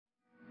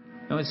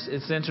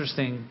It's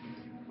interesting.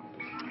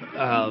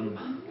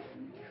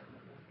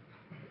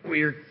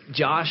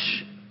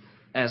 Josh,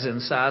 as in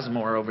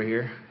Sizemore over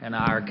here, and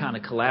I are kind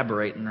of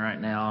collaborating right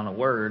now on a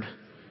word.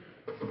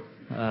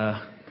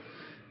 Not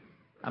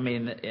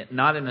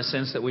in the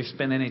sense that we've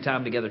spent any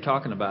time together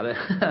talking about it,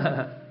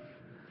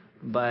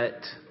 but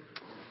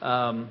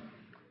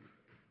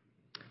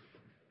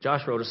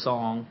Josh wrote a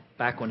song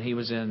back when he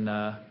was in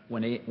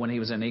when he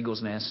was in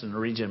Eagles Nest in a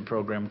Regen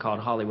program called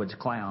Hollywood's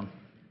Clown.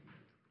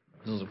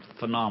 It was a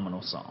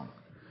phenomenal song,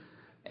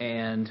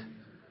 and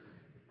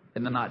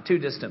in the not too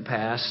distant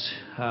past,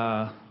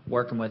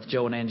 working with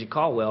Joe and Angie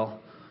Caldwell,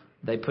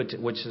 they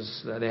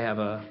have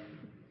a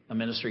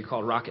ministry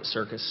called Rocket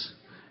Circus.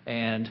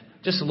 And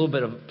just a little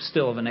bit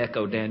of an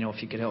echo, Daniel,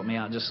 if you could help me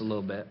out just a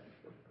little bit.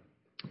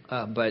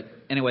 But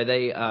anyway,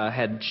 they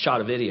had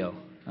shot a video,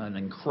 an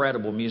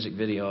incredible music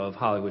video of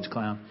Hollywood's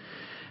Clown.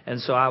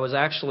 And so I was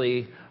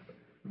actually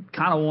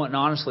kind of wanting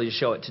honestly to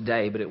show it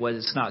today, but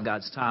it's not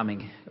God's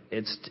timing.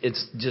 It's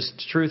just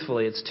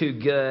truthfully, it's too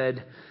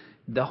good.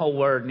 The whole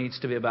word needs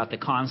to be about the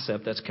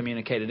concept that's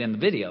communicated in the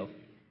video.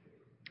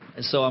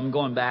 And so I'm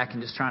going back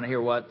and just trying to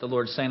hear what the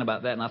Lord's saying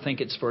about that. And I think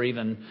it's for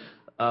even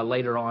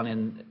later on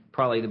in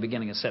probably the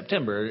beginning of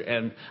September.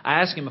 And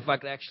I asked him if I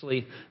could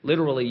actually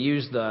literally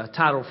use the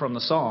title from the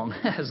song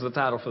as the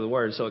title for the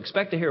word. So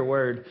expect to hear a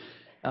word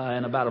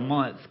in about a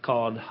month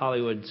called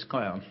Hollywood's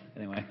Clown.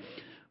 Anyway,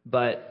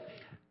 but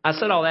I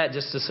said all that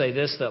just to say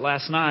this, that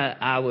last night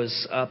I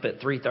was up at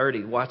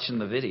 3:30 watching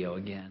the video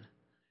again.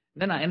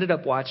 Then I ended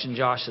up watching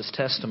Josh's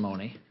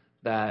testimony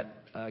that,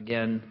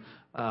 again,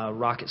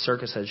 Rocket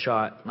Circus had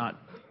shot not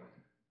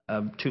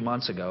 2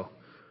 months ago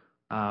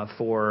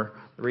for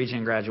the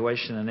Regen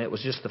graduation, and it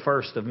was just the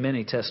first of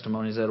many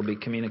testimonies that will be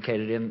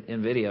communicated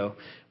in video.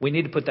 We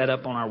need to put that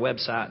up on our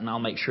website, and I'll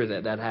make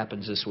sure that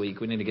happens this week.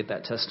 We need to get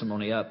that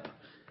testimony up,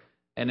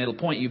 and it'll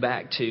point you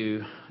back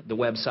to the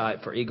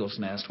website for Eagles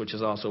Nest, which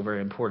is also very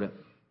important.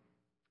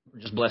 We're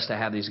just blessed to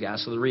have these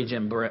guys. So the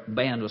Regen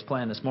band was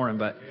playing this morning,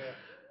 but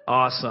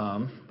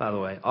awesome, by the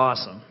way,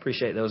 awesome.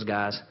 Appreciate those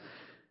guys.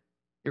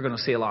 You're going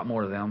to see a lot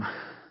more of them.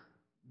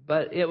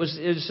 But it was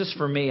just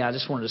for me, I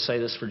just wanted to say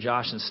this for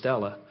Josh and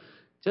Stella.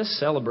 Just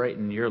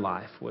celebrating your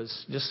life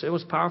it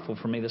was powerful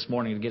for me this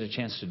morning to get a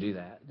chance to do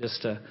that.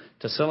 Just to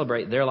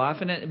celebrate their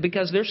life, and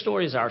because their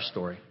story is our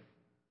story.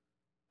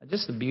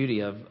 Just the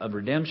beauty of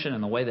redemption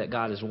and the way that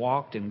God has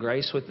walked in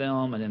grace with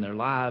them and in their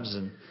lives,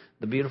 and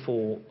the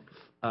beautiful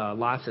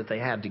life that they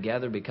have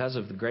together because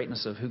of the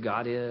greatness of who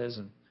God is,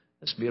 and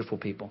just beautiful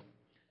people.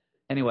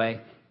 Anyway,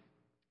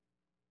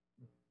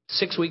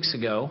 7 weeks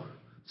ago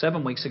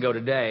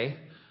today,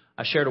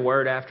 I shared a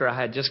word after I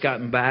had just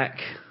gotten back.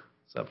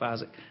 What's up,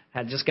 Isaac?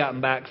 Had just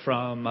gotten back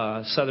from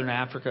Southern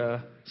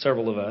Africa.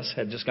 Several of us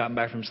had just gotten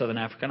back from Southern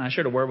Africa. And I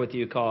shared a word with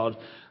you called,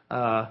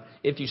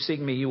 If You Seek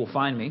Me, You Will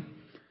Find Me.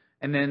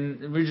 And then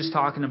we were just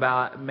talking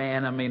about,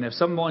 if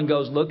someone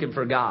goes looking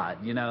for God,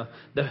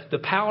 the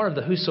power of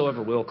the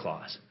whosoever will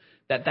clause.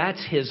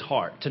 That's his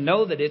heart. To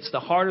know that it's the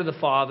heart of the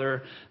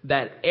Father,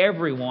 that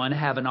everyone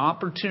have an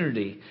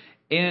opportunity.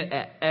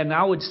 And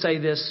I would say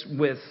this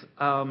with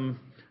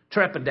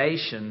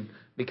trepidation,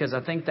 because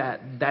I think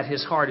that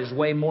his heart is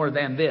way more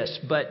than this,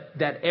 but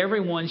that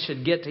everyone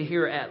should get to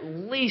hear at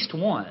least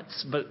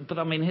once. But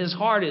his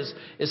heart is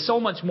so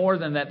much more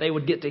than that. They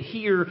would get to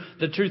hear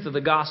the truth of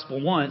the gospel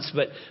once.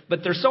 But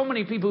there's so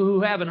many people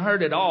who haven't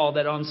heard it all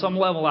that on some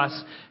level I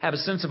have a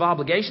sense of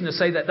obligation to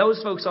say that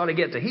those folks ought to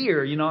get to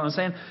hear. You know what I'm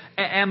saying?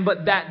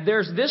 But that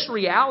there's this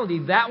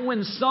reality that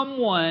when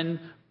someone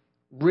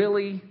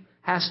really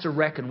has to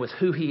reckon with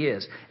who he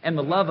is and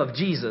the love of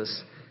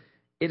Jesus,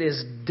 it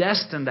is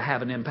destined to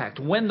have an impact.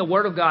 When the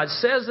Word of God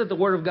says that the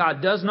Word of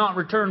God does not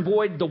return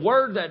void, the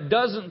word that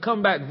doesn't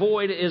come back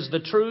void is the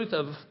truth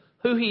of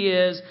who he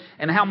is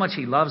and how much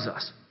he loves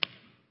us.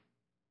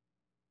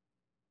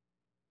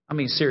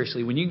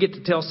 Seriously, when you get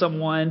to tell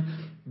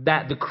someone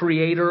that the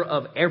Creator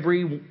of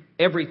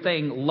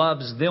everything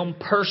loves them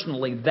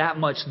personally that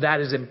much, that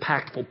is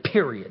impactful,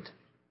 period.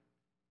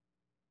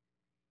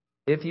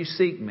 If you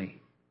seek me,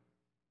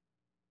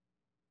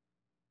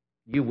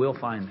 you will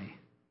find me.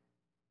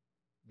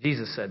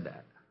 Jesus said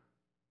that.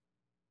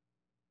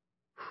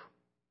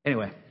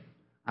 Anyway,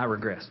 I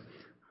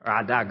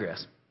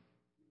digress.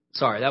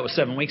 Sorry, that was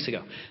 7 weeks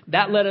ago.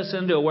 That led us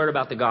into a word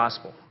about the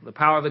gospel, the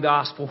power of the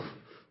gospel.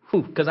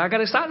 Because I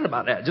got excited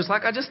about that, just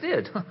like I just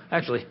did.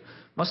 Actually,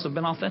 must have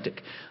been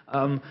authentic.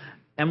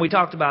 And we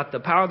talked about the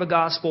power of the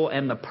gospel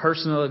and the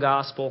person of the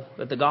gospel,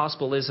 that the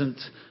gospel isn't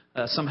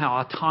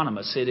somehow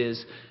autonomous. It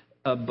is,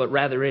 but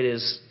rather it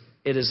is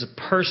a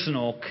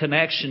personal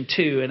connection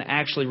to and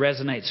actually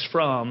resonates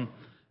from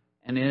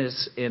and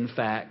is, in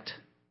fact,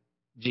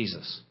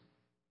 Jesus.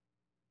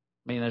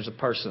 There's a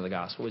person of the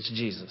gospel. It's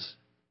Jesus.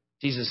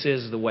 Jesus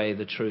is the way,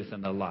 the truth,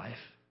 and the life.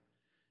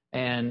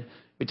 And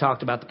we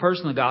talked about the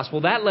person of the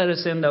gospel. That led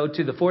us in, though,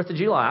 to the 4th of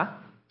July,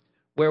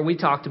 where we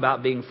talked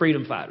about being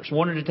freedom fighters.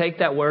 Wanted to take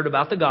that word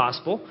about the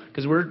gospel,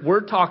 because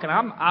we're talking,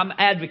 I'm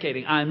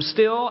advocating. I'm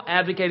still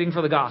advocating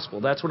for the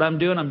gospel. That's what I'm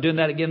doing. I'm doing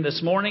that again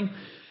this morning.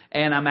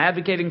 and I'm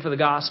advocating for the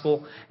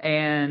gospel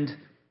and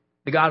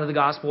the God of the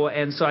gospel.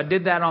 And so I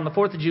did that on the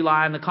 4th of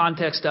July in the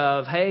context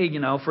of, hey,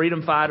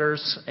 freedom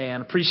fighters,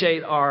 and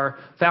appreciate our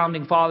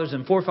founding fathers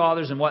and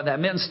forefathers and what that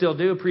meant, and still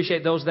do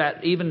appreciate those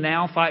that even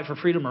now fight for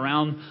freedom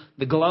around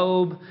the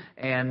globe.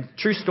 And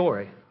true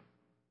story,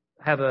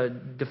 have a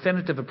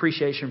definitive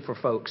appreciation for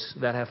folks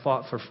that have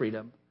fought for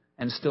freedom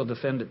and still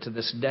defend it to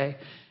this day.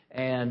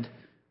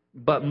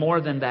 But more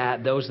than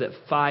that, those that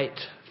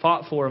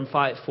fought for and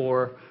fight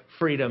for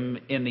freedom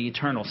in the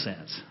eternal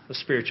sense, the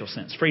spiritual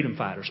sense, freedom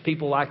fighters,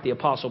 people like the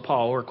Apostle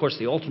Paul, or of course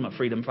the ultimate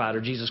freedom fighter,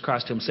 Jesus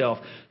Christ himself,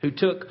 who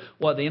took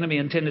what the enemy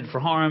intended for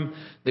harm,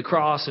 the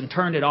cross, and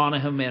turned it on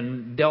him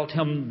and dealt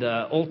him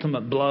the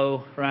ultimate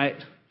blow, right?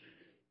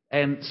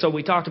 And so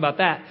we talked about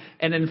that.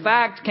 And in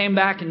fact, came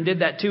back and did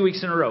that 2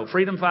 weeks in a row.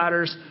 Freedom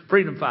fighters,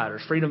 freedom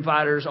fighters. Freedom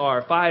fighters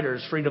are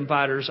fighters. Freedom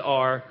fighters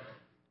are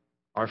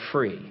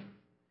free.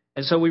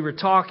 And so we were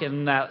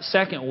talking that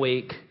second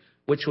week,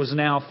 which was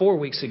now 4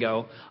 weeks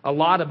ago, a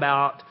lot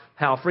about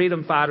how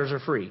freedom fighters are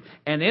free.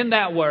 And in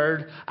that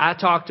word, I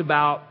talked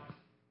about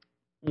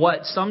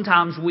what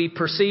sometimes we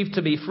perceive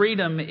to be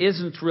freedom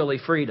isn't really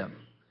freedom.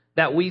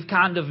 That we've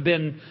we've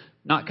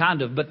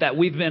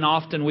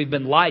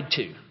been lied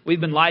to. We've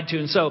been lied to.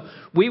 And so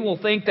we will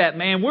think that,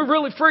 man, we're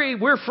really free.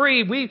 We're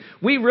free.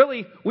 We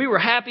were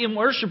happy in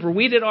worship, or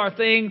we did our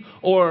thing,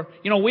 or,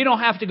 we don't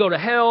have to go to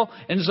hell.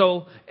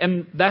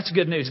 And that's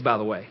good news, by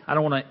the way. I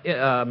don't want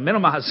to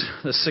minimize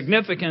the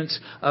significance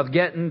of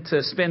getting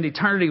to spend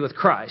eternity with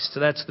Christ.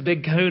 So that's the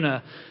big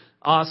kahuna,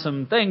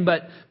 awesome thing.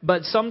 But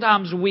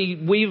sometimes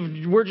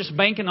we're just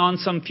banking on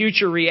some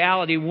future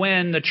reality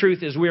when the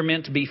truth is we're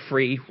meant to be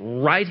free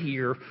right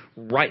here,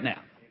 right now.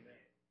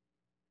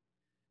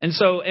 And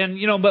so,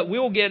 but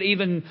we'll get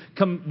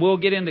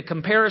into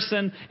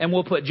comparison, and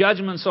we'll put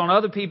judgments on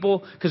other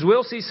people, because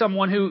we'll see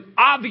someone who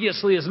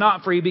obviously is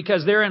not free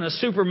because they're in a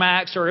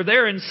supermax or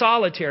they're in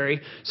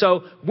solitary.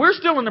 So we're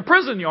still in the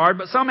prison yard,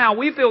 but somehow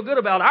we feel good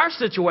about our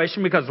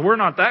situation because we're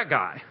not that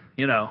guy.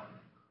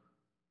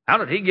 How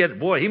did he get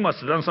it? Boy, he must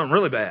have done something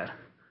really bad.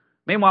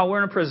 Meanwhile,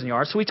 we're in a prison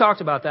yard. So we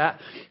talked about that.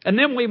 And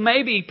then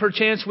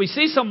perchance we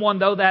see someone,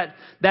 though, that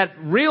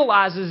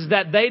realizes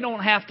that they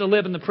don't have to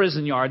live in the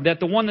prison yard, that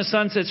the one the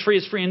Son sets free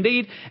is free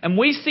indeed. And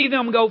we see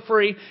them go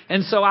free.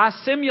 And so I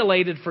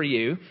simulated for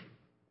you.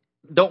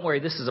 Don't worry,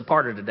 this is a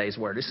part of today's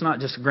word. It's not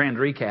just a grand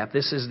recap.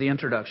 This is the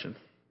introduction.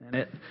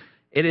 And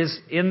it is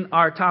in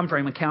our time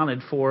frame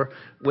accounted for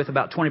with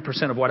about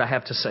 20% of what I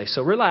have to say.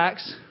 So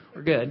relax.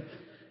 We're good.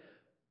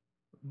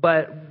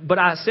 But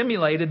I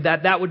simulated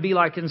that would be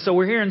like, and so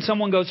we're hearing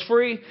someone goes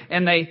free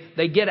and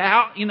they get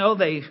out,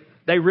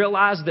 they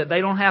realize that they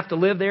don't have to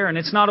live there, and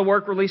it's not a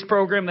work release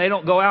program. They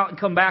don't go out and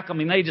come back. I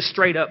mean, they just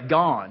straight up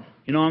gone.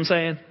 You know what I'm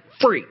saying?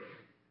 Free.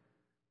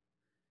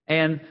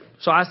 And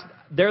so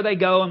there they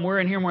go, and we're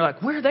in here and we're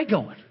like, where are they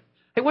going?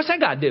 Hey, what's that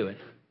guy doing?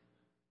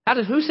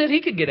 Who said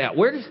he could get out?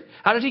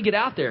 How did he get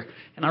out there?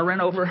 And I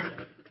ran over.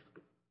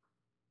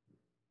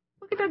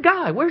 Look at that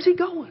guy. Where's he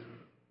going?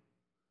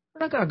 Where's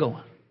that guy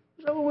going?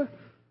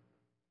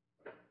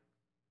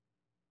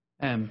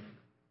 And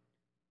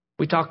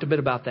we talked a bit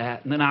about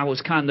that, and then I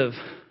was kind of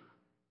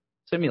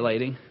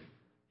simulating,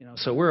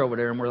 so we're over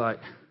there and we're like,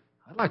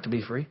 I'd like to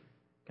be free.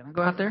 Can I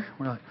go out there?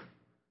 We're like,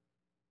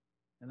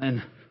 and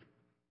then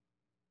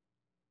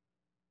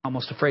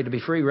almost afraid to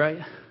be free, right?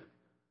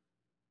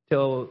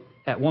 Till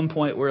at one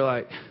point we're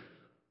like,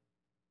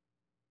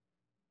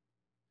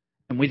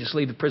 and we just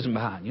leave the prison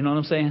behind. You know what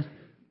I'm saying?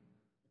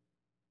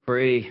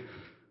 Free.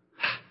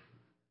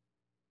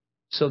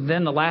 So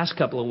then the last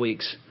couple of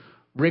weeks,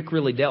 Rick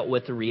really dealt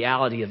with the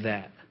reality of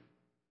that.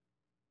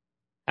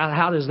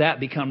 How does that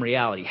become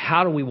reality?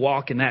 How do we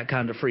walk in that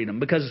kind of freedom?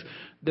 Because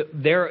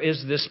there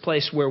is this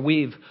place where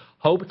we've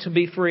hoped to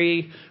be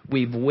free,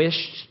 we've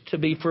wished to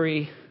be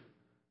free,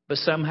 but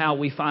somehow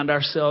we find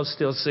ourselves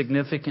still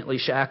significantly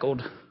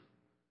shackled.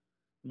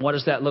 What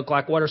does that look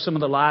like? What are some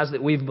of the lies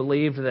that we've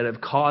believed that have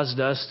caused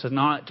us to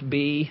not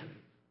be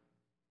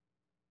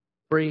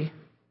free?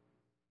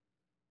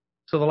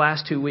 So the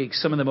last 2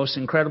 weeks, some of the most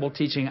incredible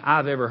teaching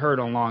I've ever heard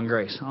on law and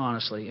grace,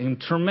 honestly,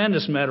 and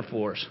tremendous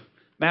metaphors.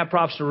 Mad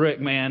props to Rick,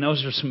 man.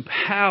 Those are some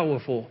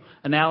powerful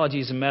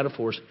analogies and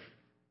metaphors.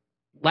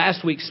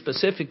 Last week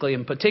specifically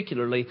and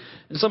particularly,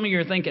 and some of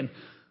you are thinking,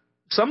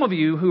 some of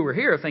you who were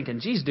here are thinking,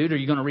 geez, dude, are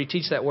you going to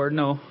reteach that word?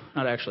 No,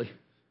 not actually.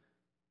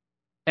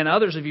 And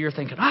others of you are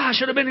thinking, I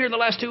should have been here the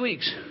last 2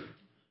 weeks.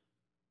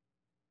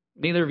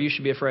 Neither of you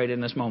should be afraid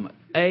in this moment.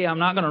 A, I'm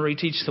not going to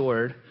reteach the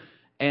word.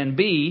 And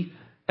B,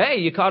 hey,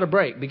 you caught a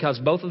break, because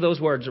both of those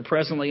words are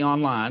presently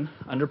online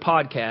under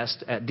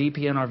podcast at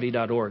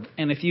dpnrv.org.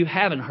 And if you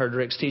haven't heard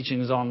Rick's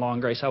teachings on law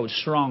and grace, I would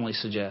strongly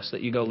suggest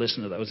that you go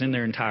listen to those in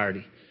their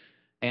entirety.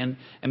 And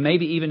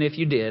maybe even if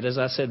you did, as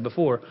I said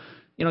before,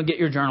 get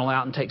your journal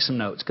out and take some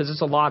notes, because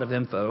it's a lot of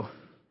info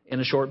in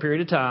a short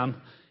period of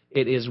time.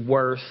 It is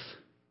worth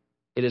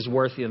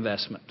the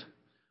investment.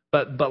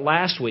 But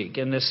last week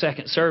in this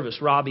second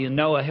service, Robbie and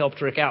Noah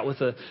helped Rick out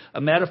with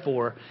a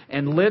metaphor,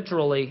 and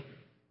literally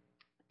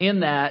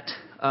in that,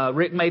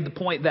 Rick made the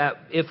point that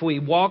if we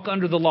walk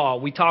under the law,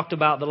 we talked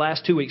about the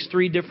last 2 weeks,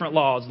 3 different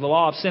laws. The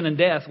law of sin and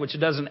death, which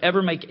doesn't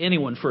ever make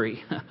anyone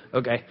free.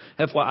 Okay,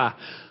 FYI.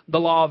 The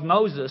law of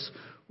Moses,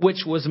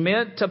 which was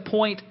meant to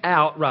point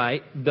out,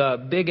 right,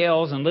 the big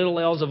L's and little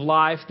L's of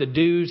life, the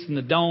do's and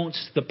the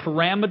don'ts, the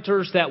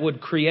parameters that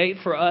would create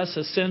for us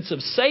a sense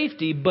of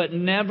safety, but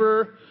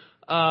never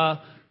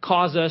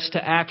cause us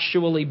to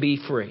actually be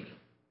free.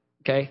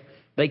 Okay?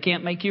 They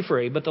can't make you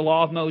free, but the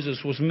law of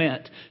Moses was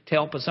meant to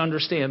help us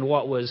understand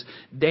what was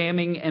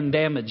damning and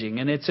damaging.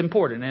 And it's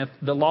important. If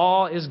the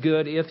law is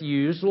good if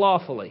used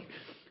lawfully.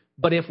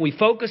 But if we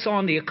focus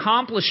on the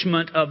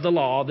accomplishment of the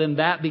law, then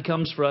that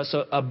becomes for us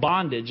a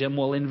bondage and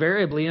will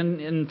invariably,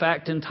 in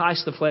fact,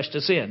 entice the flesh to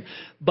sin.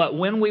 But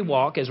when we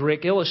walk, as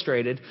Rick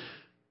illustrated,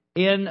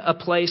 in a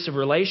place of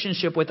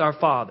relationship with our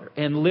Father,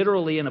 and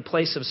literally in a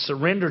place of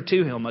surrender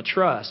to Him, a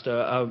trust,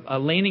 a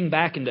leaning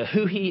back into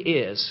who He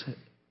is,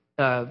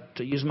 to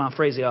use my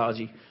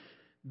phraseology,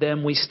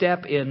 then we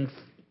step in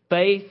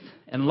faith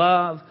and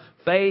love.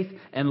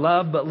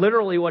 But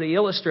literally what he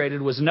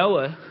illustrated was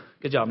Noah.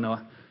 Good job,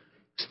 Noah.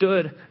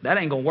 Stood. That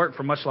ain't going to work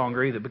for much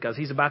longer either because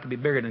he's about to be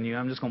bigger than you.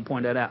 I'm just going to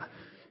point that out.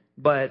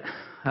 But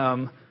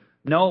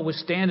Noah was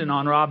standing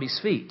on Robbie's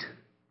feet.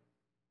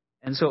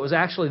 And so it was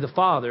actually the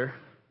Father,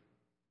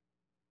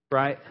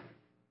 right,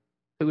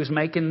 who was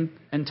making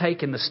and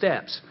taking the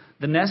steps.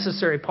 The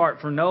necessary part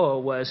for Noah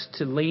was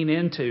to lean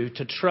into,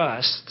 to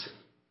trust,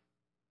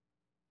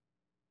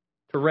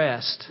 to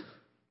rest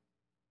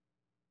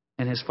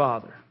in his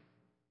Father.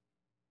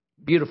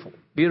 Beautiful.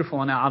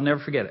 Beautiful. And I'll never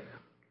forget it.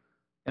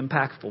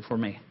 Impactful for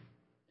me.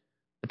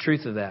 The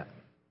truth of that.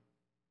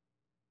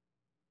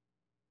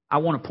 I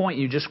want to point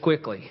you just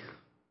quickly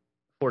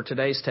for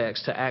today's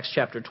text to Acts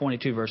chapter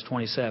 22, verse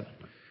 27.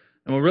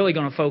 And we're really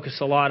going to focus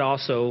a lot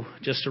also,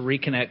 just to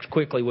reconnect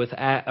quickly, with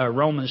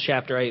Romans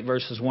chapter 8,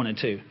 verses 1 and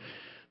 2.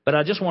 But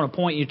I just want to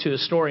point you to a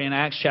story in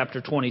Acts chapter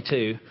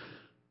 22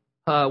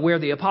 where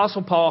the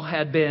Apostle Paul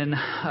had been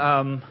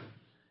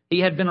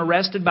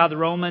arrested by the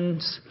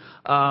Romans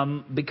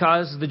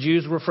because the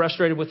Jews were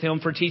frustrated with him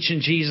for teaching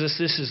Jesus.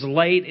 This is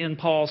late in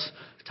Paul's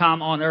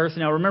time on earth.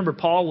 Now remember,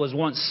 Paul was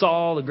once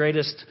Saul, the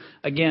greatest,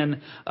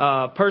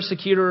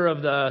 persecutor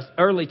of the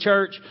early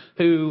church,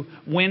 who,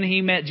 when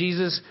he met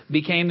Jesus,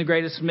 became the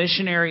greatest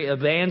missionary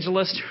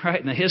evangelist, right,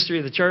 in the history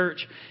of the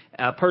church.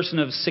 A person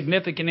of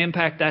significant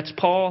impact, that's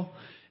Paul,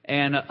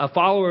 and a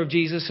follower of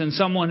Jesus, and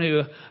someone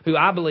who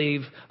I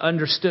believe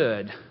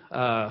understood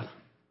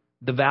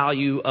the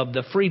value of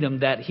the freedom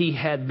that he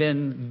had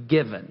been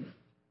given.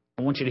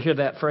 I want you to hear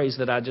that phrase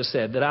that I just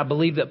said, that I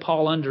believe that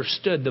Paul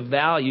understood the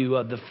value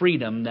of the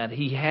freedom that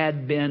he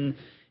had been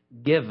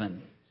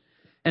given.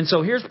 And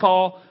so here's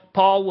Paul.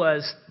 Paul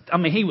was,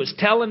 he was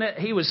telling it,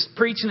 he was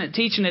preaching it,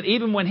 teaching it,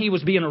 even when he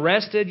was being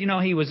arrested. You know,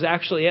 he was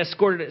actually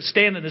escorted,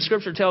 standing. The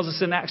scripture tells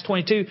us in Acts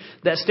 22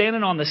 that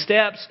standing on the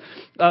steps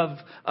of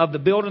the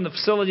building, the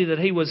facility that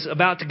he was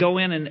about to go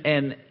in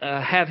and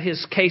have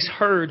his case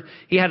heard,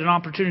 he had an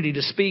opportunity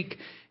to speak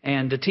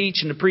and to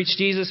teach and to preach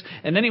Jesus.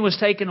 And then he was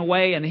taken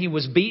away and he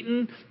was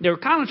beaten. They were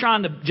kind of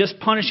trying to just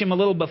punish him a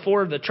little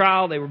before the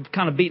trial. They were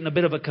kind of beating a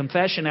bit of a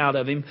confession out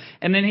of him.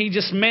 And then he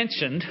just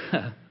mentioned,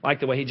 like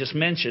the way he just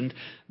mentioned,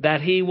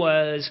 that he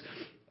was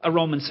a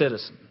Roman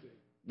citizen.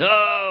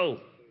 No!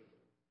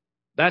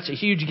 That's a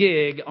huge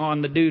gig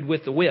on the dude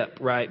with the whip,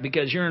 right?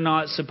 Because you're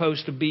not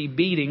supposed to be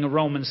beating a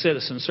Roman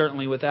citizen,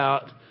 certainly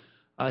without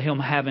him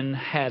having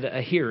had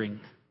a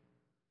hearing.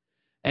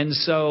 And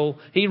so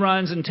he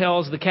runs and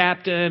tells the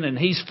captain, and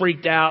he's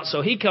freaked out.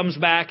 So he comes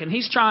back and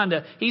he's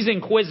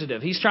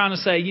inquisitive. He's trying to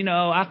say,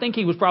 I think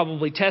he was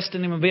probably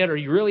testing him a bit. Are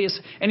you really?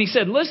 And he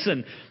said,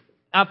 listen,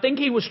 I think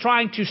he was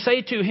trying to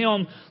say to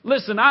him,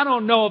 listen, I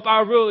don't know if I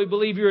really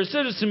believe you're a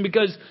citizen,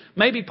 because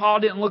maybe Paul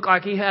didn't look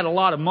like he had a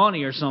lot of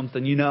money or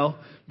something,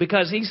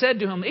 because he said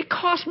to him, it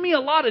cost me a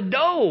lot of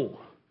dough.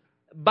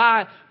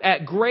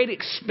 At great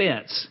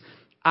expense,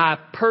 I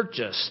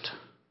purchased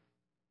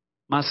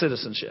my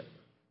citizenship.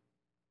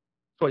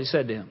 What he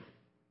said to him.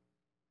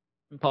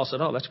 And Paul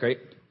said, oh, that's great.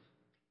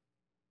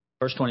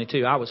 Verse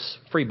 22, I was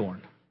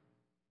freeborn.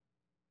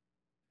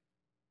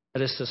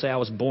 That is to say, I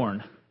was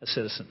born a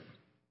citizen.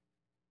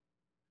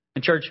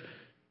 And church,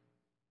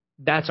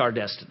 that's our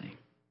destiny.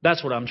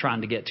 That's what I'm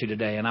trying to get to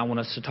today. And I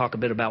want us to talk a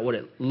bit about what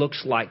it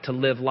looks like to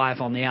live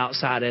life on the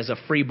outside as a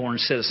freeborn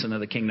citizen of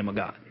the kingdom of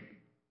God.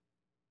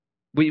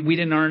 We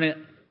didn't earn it.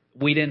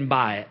 We didn't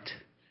buy it.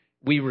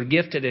 We were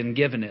gifted and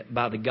given it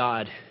by the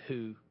God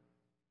who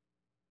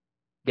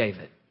gave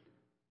it.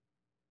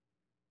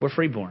 We're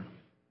freeborn.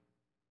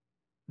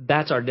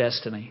 That's our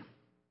destiny.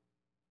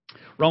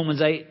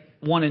 Romans 8,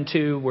 1 and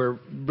 2 were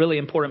really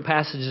important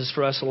passages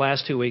for us the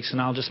last 2 weeks,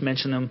 and I'll just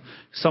mention them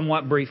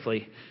somewhat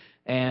briefly.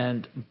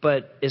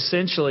 But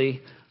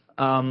essentially,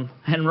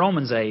 in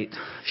Romans 8,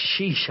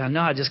 I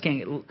know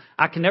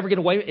I can never get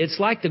away.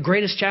 It's like the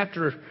greatest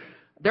chapter.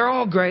 They're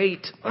all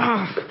great.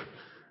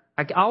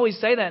 I always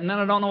say that, and then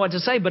I don't know what to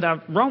say,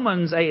 but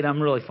Romans 8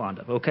 I'm really fond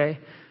of, okay?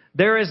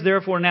 There is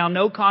therefore now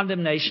no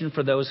condemnation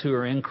for those who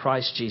are in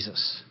Christ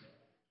Jesus.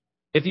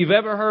 If you've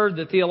ever heard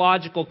the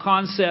theological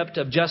concept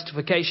of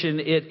justification,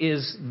 it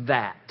is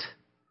that.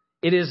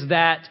 It is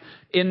that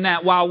in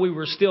that while we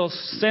were still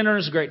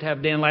sinners, great to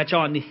have Dan Latch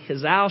on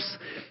his house,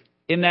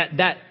 in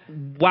that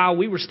while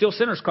we were still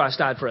sinners, Christ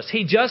died for us.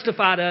 He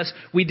justified us.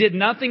 We did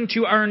nothing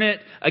to earn it.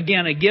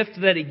 Again, a gift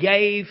that He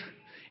gave.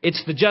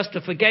 It's the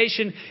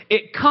justification.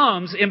 It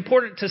comes,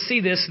 important to see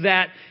this,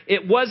 that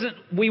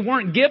we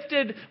weren't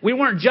gifted, we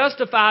weren't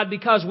justified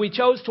because we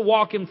chose to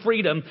walk in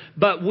freedom,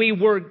 but we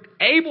were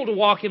able to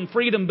walk in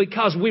freedom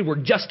because we were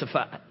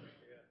justified.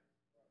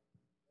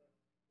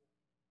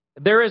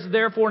 There is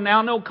therefore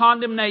now no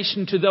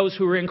condemnation to those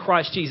who are in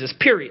Christ Jesus.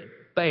 Period.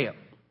 Bam.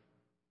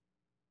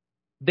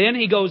 Then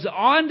he goes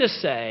on to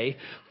say,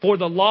 for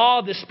the law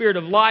of the Spirit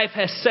of life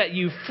has set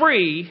you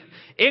free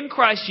in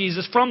Christ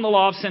Jesus from the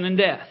law of sin and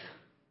death.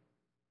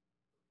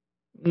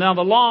 Now,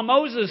 the law of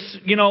Moses,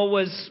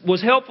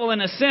 was helpful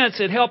in a sense.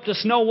 It helped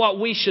us know what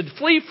we should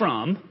flee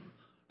from,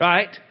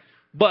 right?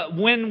 But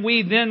when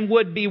we then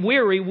would be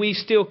weary, we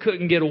still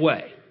couldn't get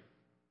away.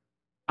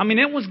 I mean,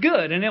 it was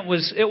good and it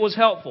was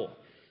helpful.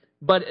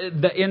 But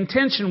the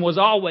intention was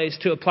always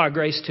to apply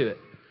grace to it.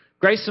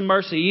 Grace and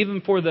mercy,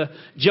 even for the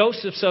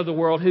Josephs of the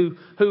world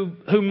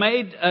who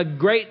made a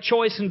great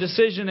choice and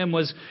decision and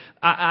was,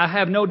 I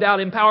have no doubt,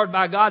 empowered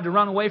by God to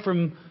run away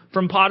from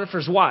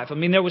Potiphar's wife. I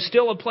mean, there was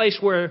still a place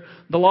where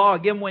the law,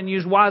 again, when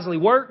used wisely,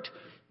 worked.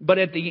 But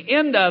at the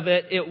end of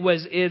it,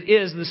 it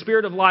is the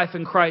Spirit of life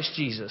in Christ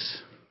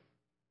Jesus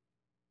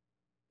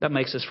that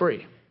makes us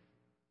free.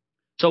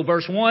 So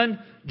verse 1,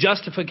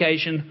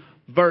 justification.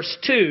 Verse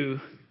 2,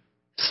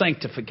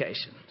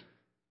 sanctification.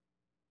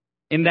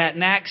 In that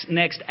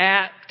next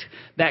act,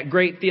 that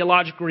great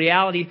theological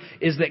reality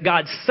is that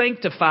God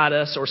sanctified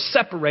us or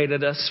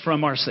separated us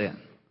from our sin.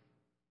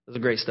 That's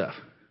great stuff.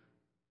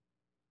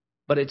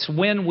 But it's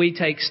when we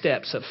take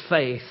steps of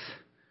faith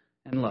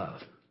and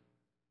love.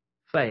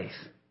 Faith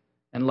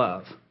and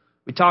love.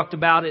 We talked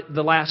about it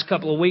the last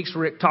couple of weeks.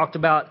 Rick talked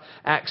about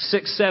Acts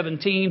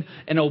 6:17,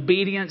 an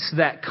obedience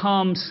that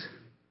comes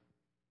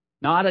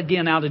not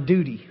again out of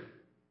duty,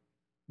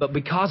 but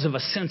because of a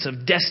sense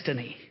of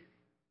destiny.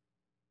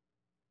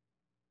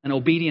 An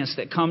obedience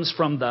that comes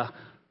from the,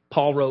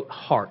 Paul wrote,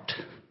 heart.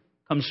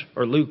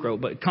 Or Luke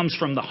wrote, but it comes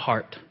from the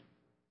heart.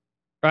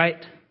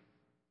 Right?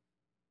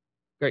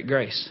 Great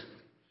grace.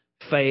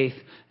 Faith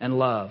and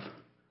love.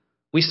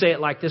 We say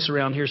it like this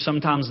around here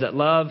sometimes, that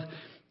love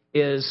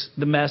is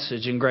the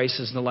message and grace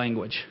is the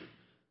language.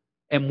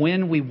 And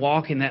when we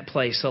walk in that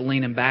place of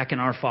leaning back in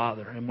our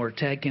Father and we're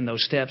taking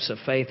those steps of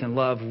faith and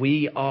love,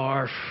 we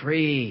are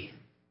free.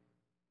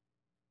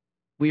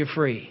 We are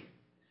free.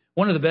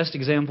 One of the best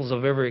examples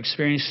I've ever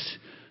experienced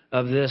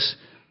of this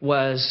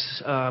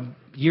was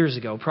years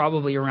ago,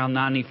 probably around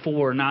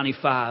 94 or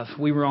 95.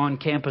 We were on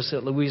campus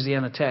at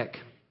Louisiana Tech,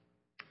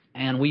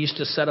 and we used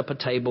to set up a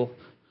table.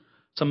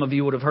 Some of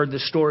you would have heard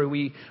this story.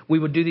 We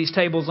would do these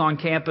tables on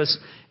campus,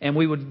 and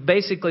we would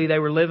basically, they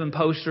were living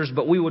posters,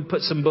 but we would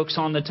put some books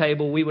on the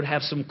table. We would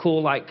have some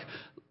cool,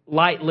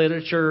 light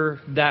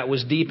literature that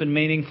was deep and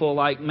meaningful,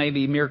 like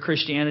maybe Mere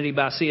Christianity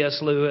by C.S.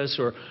 Lewis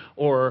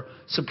or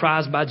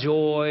Surprised by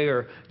Joy,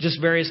 or just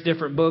various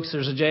different books.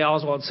 There's a J.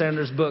 Oswald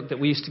Sanders book that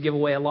we used to give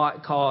away a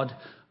lot called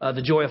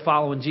The Joy of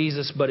Following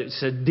Jesus, but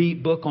it's a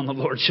deep book on the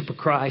Lordship of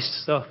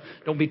Christ. So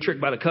don't be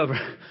tricked by the cover.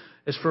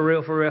 It's for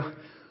real, for real.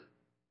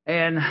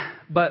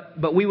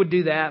 But we would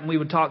do that, and we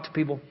would talk to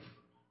people.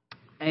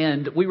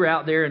 And we were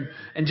out there,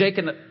 and Jake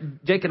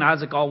and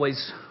Isaac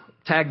always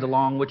tagged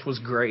along, which was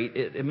great.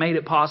 It made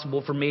it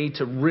possible for me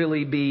to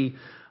really be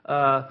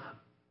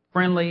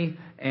friendly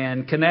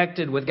and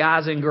connected with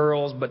guys and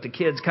girls, but the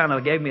kids kind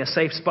of gave me a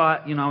safe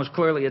spot. I was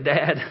clearly a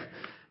dad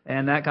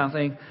and that kind of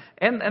thing.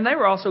 And they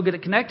were also good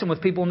at connecting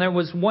with people. And there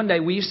was one day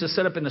we used to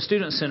sit up in the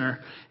student center,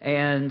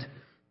 and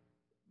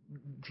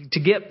to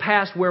get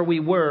past where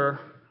we were,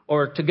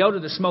 or to go to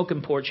the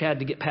smoking porch, you had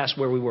to get past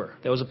where we were.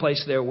 There was a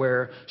place there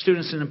where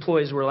students and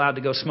employees were allowed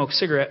to go smoke a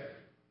cigarette.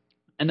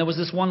 And there was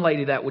this one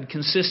lady that would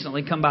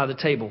consistently come by the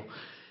table.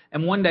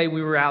 And one day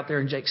we were out there,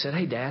 and Jake said,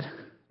 "Hey, Dad."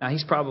 Now,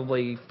 he's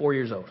probably 4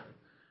 years old.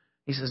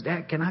 He says,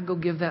 "Dad, can I go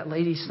give that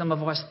lady some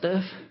of our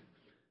stuff?"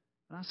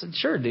 And I said,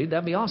 "Sure, dude,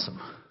 that'd be awesome."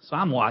 So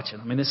I'm watching.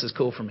 I mean, this is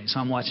cool for me. So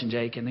I'm watching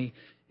Jake, and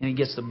he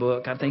gets the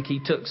book. I think he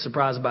took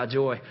Surprised by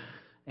Joy.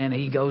 And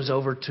he goes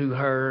over to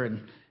her,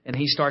 and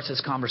he starts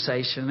this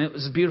conversation. It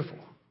was beautiful.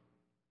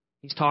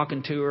 He's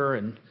talking to her,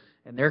 and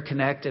they're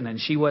connecting, and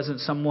she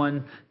wasn't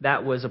someone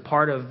that was a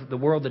part of the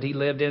world that he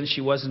lived in. She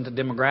wasn't a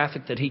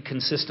demographic that he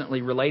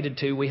consistently related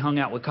to. We hung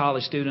out with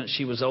college students.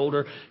 She was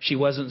older. She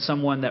wasn't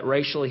someone that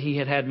racially he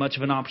had much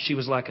of an option.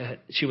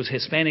 She was a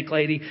Hispanic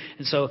lady,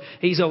 and so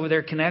he's over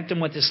there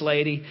connecting with this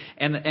lady,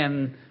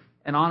 and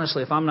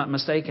honestly, if I'm not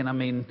mistaken, I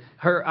mean,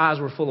 her eyes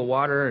were full of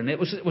water, and it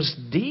was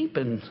deep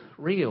and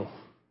real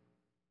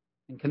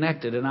and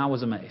connected, and I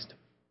was amazed.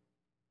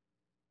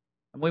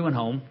 And we went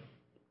home.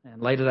 And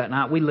later that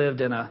night, we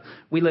lived in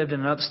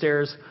an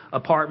upstairs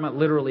apartment,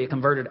 literally a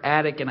converted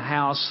attic in a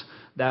house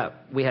that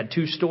we had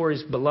 2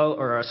 stories below,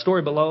 or a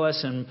story below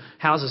us and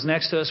houses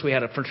next to us. We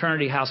had a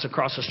fraternity house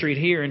across the street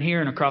here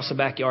and across the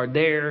backyard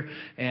there.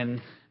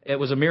 And it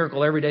was a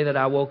miracle every day that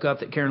I woke up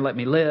that Karen let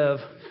me live.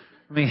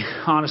 I mean,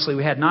 honestly,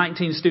 we had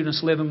 19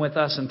 students living with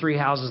us in 3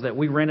 houses that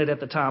we rented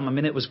at the time. I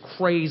mean, it was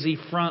crazy,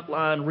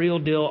 frontline, real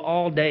deal,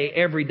 all day,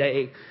 every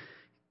day.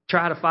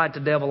 Try to fight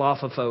the devil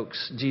off of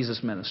folks,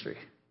 Jesus ministry.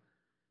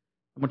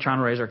 We're trying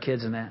to raise our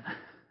kids in that.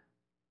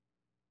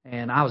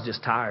 And I was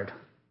just tired.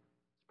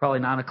 Probably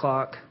 9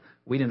 o'clock.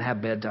 We didn't have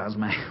bedtimes,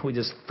 man. We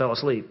just fell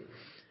asleep.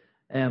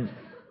 And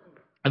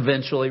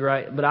eventually,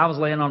 right? But I was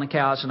laying on the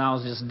couch and I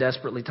was just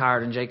desperately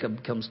tired. And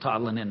Jacob comes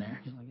toddling in there.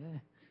 He's like, yeah.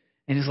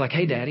 And he's like,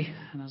 hey, Daddy.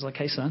 And I was like,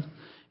 hey, son.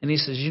 And he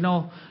says, you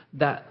know,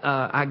 that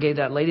I gave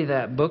that lady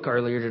that book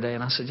earlier today.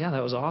 And I said, yeah,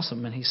 that was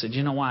awesome. And he said,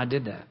 you know why I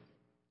did that?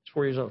 He's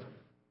 4 years old.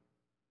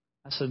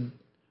 I said,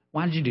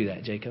 why did you do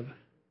that, Jacob?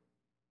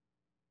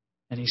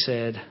 And he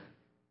said,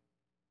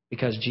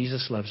 because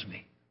Jesus loves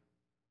me.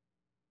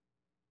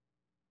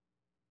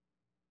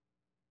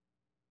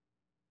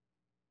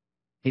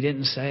 He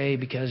didn't say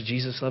because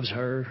Jesus loves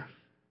her,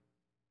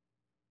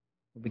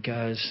 or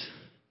because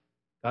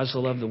God so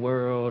loved the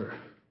world, or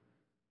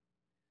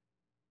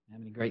have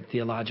any great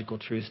theological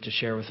truth to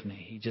share with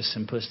me. He just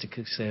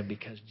simplistically said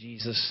because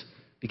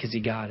he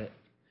got it.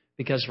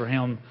 Because for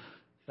him,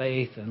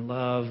 faith and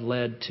love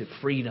led to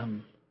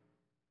freedom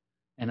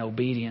and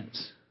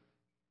obedience.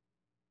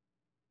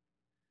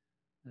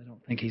 I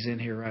don't think he's in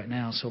here right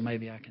now, so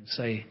maybe I can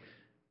say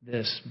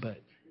this, but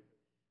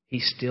he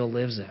still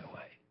lives that way.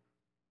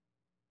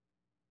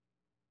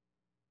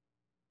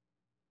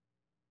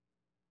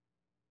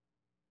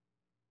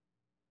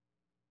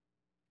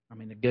 I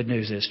mean, the good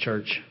news is,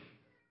 church,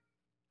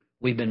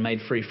 we've been made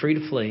free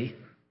to flee,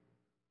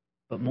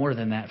 but more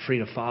than that, free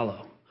to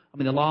follow. I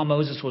mean, the law of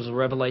Moses was a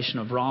revelation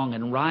of wrong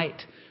and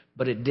right,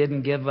 but it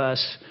didn't give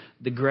us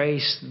the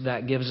grace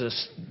that gives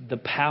us the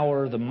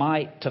power, the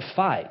might to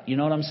fight. You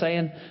know what I'm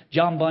saying?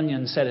 John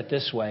Bunyan said it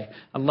this way.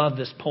 I love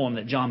this poem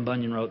that John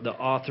Bunyan wrote, the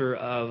author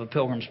of A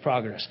Pilgrim's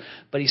Progress.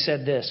 But he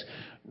said this,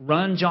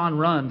 run, John,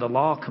 run, the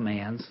law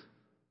commands,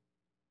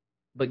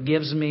 but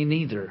gives me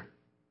neither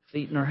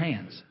feet nor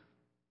hands.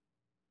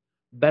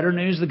 Better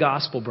news the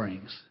gospel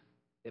brings.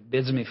 It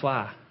bids me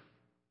fly.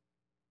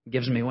 It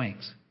gives me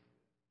wings.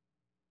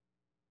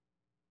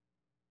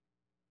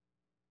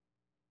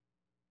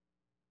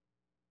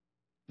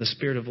 The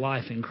Spirit of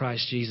life in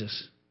Christ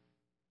Jesus.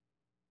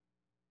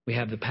 We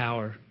have the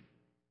power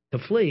to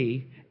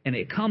flee, and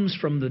it comes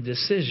from the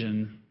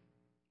decision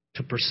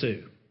to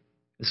pursue.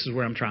 This is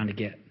where I'm trying to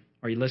get.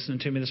 Are you listening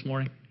to me this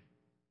morning?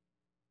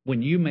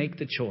 When you make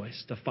the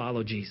choice to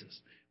follow Jesus,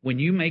 when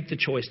you make the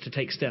choice to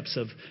take steps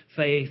of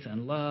faith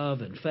and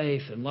love and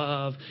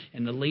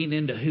to lean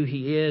into who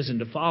He is and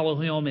to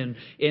follow Him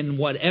in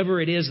whatever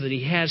it is that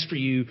He has for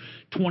you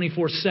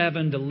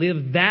 24/7, to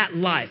live that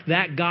life,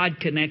 that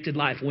God-connected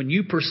life, when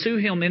you pursue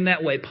Him in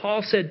that way,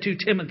 Paul said to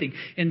Timothy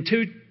in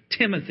 2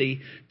 Timothy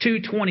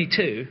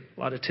 2:22, a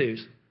lot of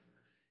twos,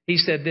 he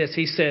said this,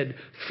 he said,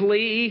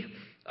 flee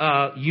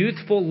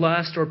youthful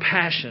lust or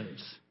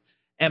passions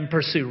and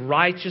pursue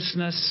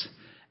righteousness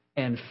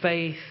and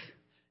faith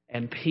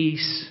and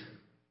peace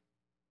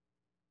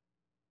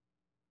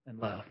and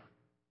love.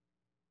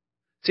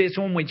 See, it's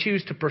when we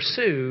choose to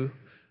pursue,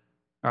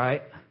 all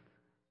right?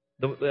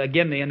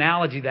 Again, the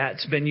analogy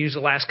that's been used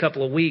the last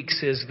couple of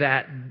weeks is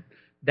that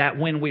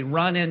when we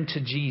run into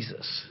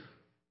Jesus,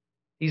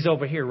 He's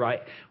over here,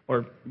 right?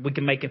 Or we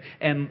can make Him.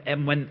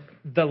 And when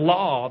the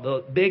law,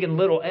 the big and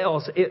little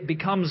L's, it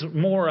becomes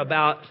more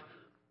about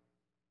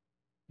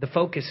the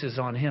focus is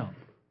on Him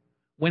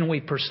when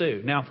we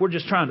pursue. Now, if we're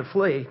just trying to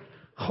flee,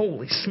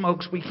 holy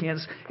smokes, we can't.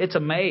 It's a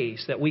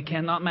maze that we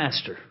cannot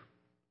master.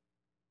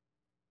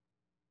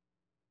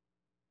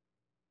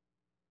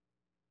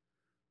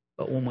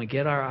 But when we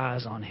get our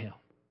eyes on Him,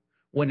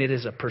 when it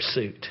is a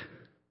pursuit.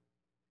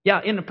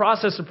 Yeah, in the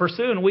process of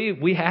pursuing,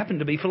 we happen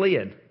to be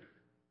fleeing.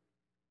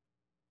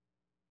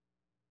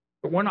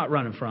 But we're not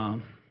running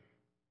from.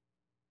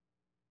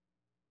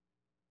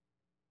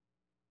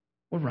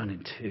 We're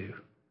running to.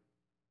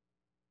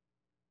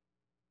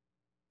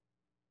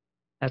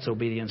 That's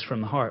obedience from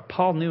the heart.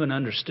 Paul knew and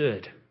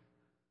understood.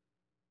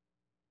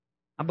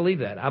 I believe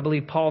that. I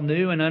believe Paul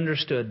knew and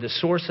understood the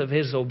source of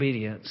his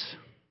obedience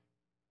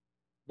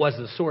was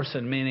the source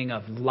and meaning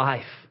of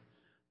life.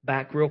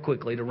 Back real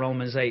quickly to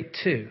Romans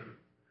 8:2.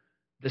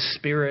 The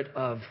spirit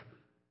of,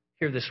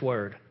 hear this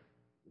word,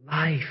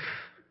 life.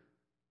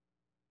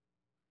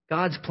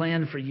 God's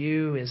plan for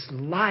you is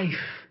life.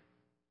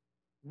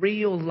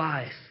 Real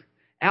life.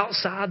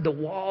 Outside the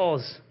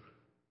walls.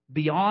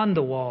 Beyond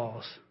the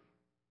walls.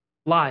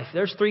 Life.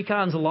 There's 3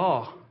 kinds of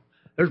law.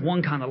 There's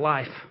 1 kind of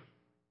life.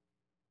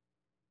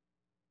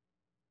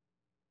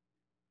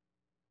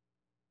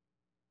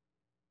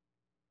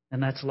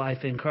 And that's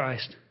life in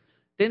Christ.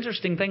 The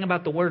interesting thing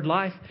about the word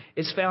life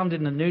is found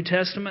in the New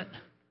Testament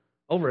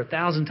Over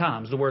 1,000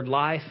 times, the word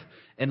life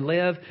and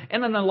live.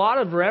 And in a lot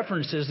of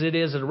references, it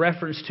is a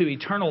reference to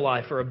eternal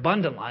life or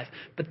abundant life.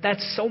 But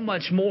that's so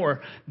much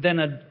more than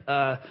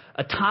a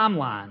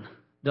timeline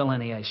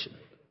delineation.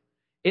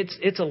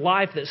 It's a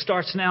life that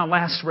starts now and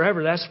lasts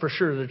forever. That's for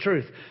sure the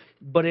truth.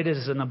 But it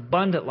is an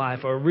abundant life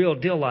or a real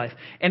deal life.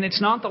 And it's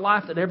not the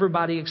life that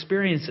everybody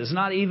experiences,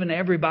 not even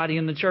everybody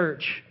in the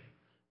church.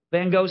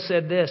 Van Gogh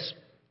said this.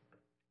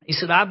 He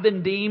said, I've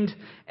been deemed,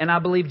 and I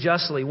believe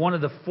justly, one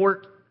of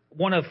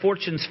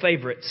fortune's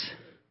favorites.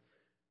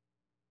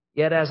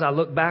 Yet as I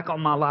look back on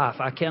my life,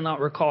 I cannot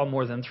recall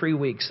more than 3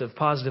 weeks of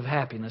positive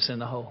happiness in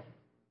the whole.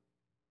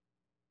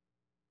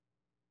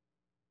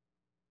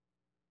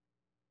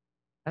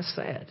 That's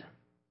sad.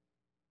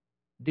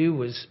 Dude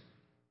was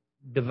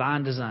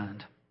divine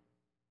designed,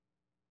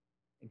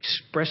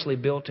 expressly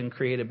built and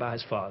created by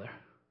his Father,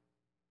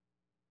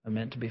 and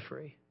meant to be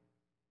free.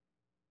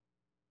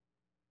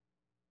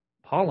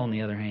 Paul, on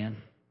the other hand,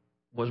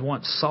 was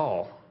once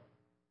Saul.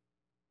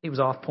 He was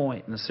off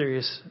point in a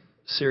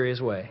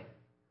serious way.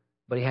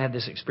 But he had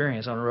this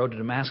experience on the road to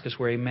Damascus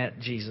where he met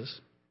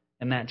Jesus.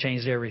 And that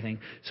changed everything.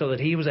 So that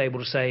he was able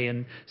to say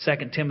in 2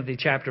 Timothy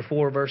chapter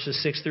 4,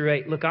 verses 6 through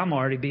 8, look, I'm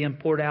already being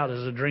poured out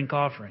as a drink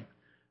offering.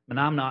 And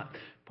I'm not,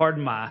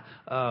 pardon my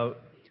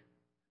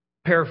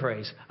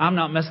paraphrase, I'm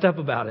not messed up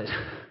about it.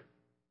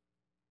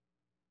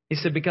 He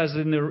said, because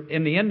in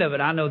the end of it,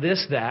 I know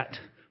this, that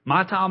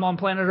my time on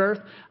planet Earth,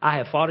 I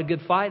have fought a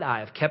good fight, I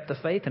have kept the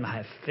faith, and I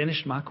have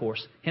finished my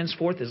course.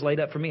 Henceforth is laid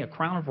up for me a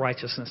crown of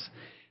righteousness.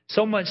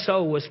 So much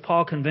so was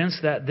Paul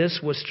convinced that this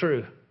was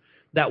true,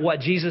 that what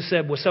Jesus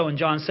said was so in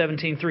John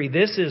 17:3.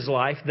 This is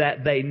life,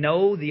 that they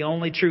know the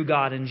only true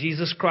God and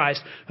Jesus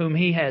Christ, whom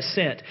He has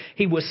sent.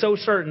 He was so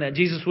certain that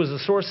Jesus was the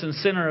source and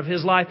center of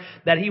his life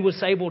that he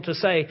was able to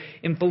say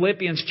in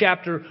Philippians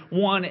chapter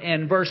 1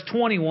 and verse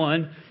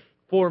 21,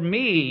 for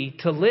me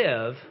to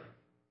live.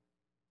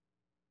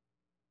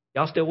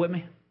 Y'all still with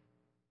me?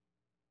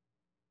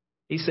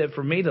 He said,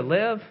 for me to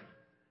live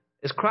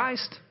is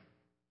Christ.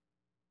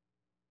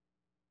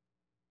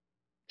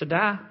 To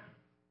die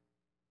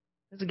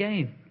is a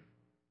gain.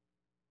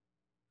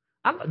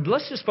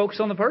 Let's just focus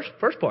on the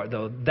first part,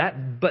 though.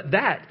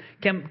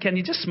 Can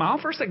you just smile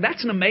for a second?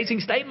 That's an amazing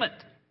statement.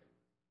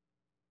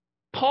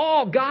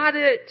 Paul got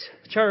it,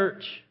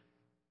 church.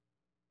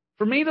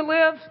 For me to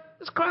live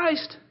is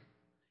Christ.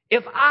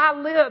 If I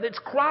live, it's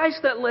Christ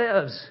that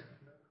lives.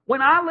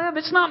 When I live,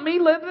 it's not me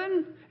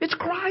living. It's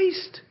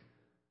Christ.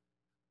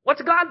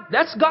 What's God?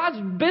 That's God's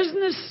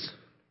business.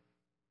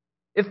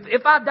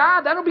 If I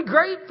die, that'll be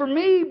great for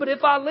me. But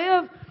if I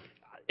live,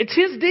 it's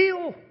His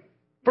deal.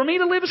 For me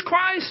to live is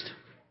Christ.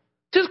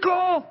 It's His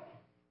call.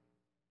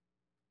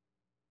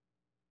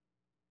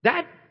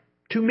 That,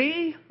 to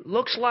me,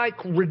 looks like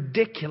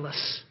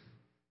ridiculous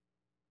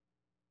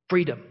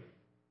freedom.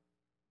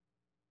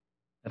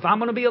 If I'm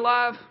going to be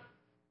alive,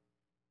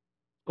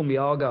 it's going to be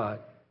all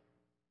God.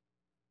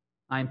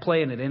 I ain't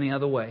playing it any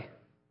other way.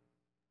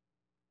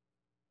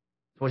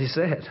 That's what He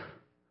said.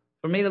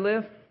 For me to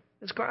live,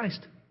 it's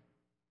Christ.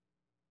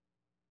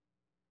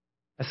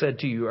 I said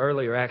to you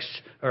earlier,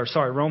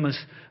 Romans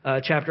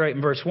chapter 8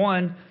 and verse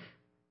 1,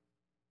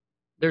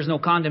 there's no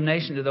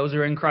condemnation to those who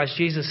are in Christ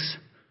Jesus.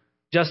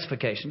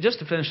 Justification. Just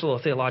to finish a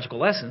little theological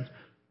lesson,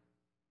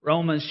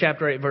 Romans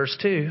chapter 8 verse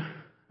 2,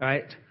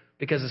 right?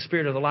 Because the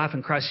Spirit of the life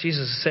in Christ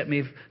Jesus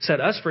has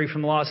set us free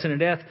from the law of sin and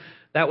death.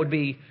 That would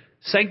be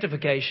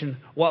sanctification.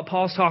 What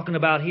Paul's talking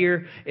about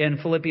here in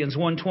Philippians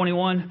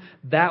 1:21,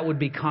 that would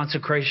be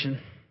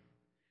consecration.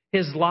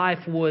 His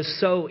life was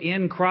so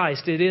in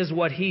Christ. It is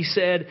what he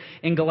said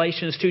in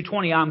Galatians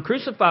 2:20. I'm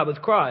crucified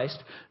with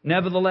Christ.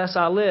 Nevertheless,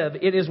 I live.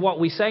 It is what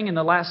we sang in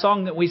the last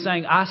song that we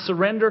sang. I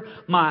surrender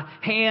my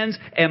hands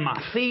and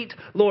my feet.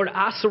 Lord,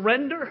 I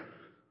surrender.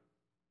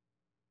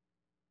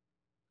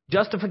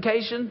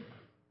 Justification.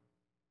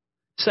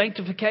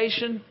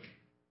 Sanctification.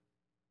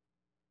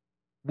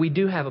 We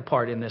do have a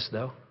part in this,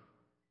 though.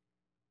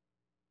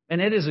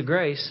 And it is a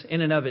grace in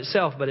and of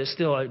itself, but it's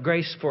still a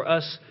grace for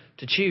us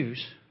to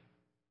choose.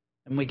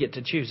 And we get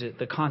to choose it,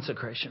 the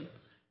consecration.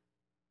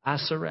 I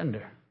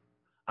surrender.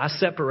 I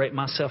separate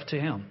myself to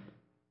Him.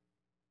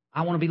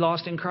 I want to be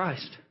lost in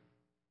Christ.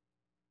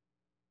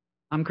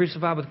 I'm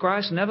crucified with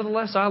Christ.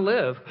 Nevertheless, I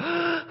live.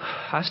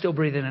 I still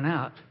breathe in and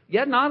out.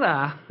 Yet not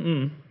I.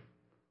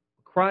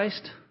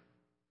 Christ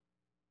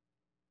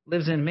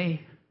lives in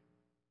me.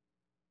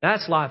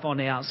 That's life on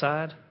the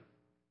outside.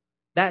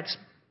 That's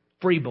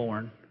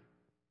freeborn.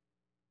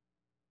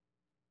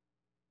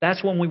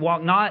 That's when we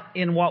walk not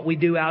in what we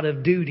do out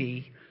of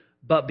duty,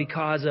 but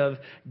because of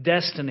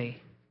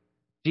destiny.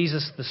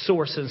 Jesus, the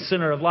source and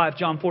center of life.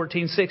 John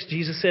 14:6,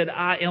 Jesus said,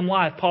 I am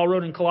life. Paul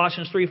wrote in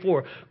Colossians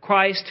 3:4,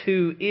 Christ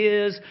who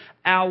is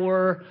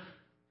our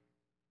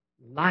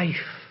life.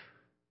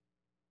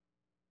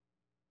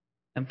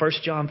 And 1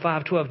 John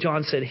 5:12,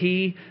 John said,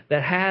 He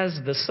that has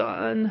the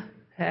Son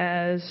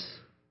has,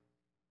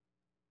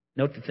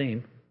 note the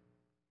theme,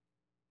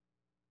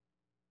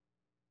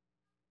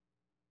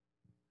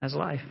 has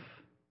life.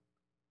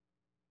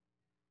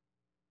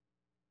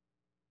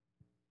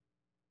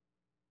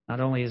 Not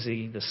only is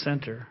He the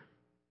center,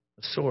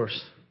 the source,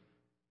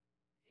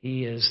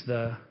 He is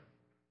the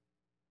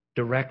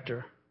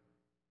director.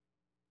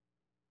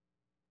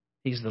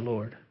 He's the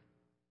Lord.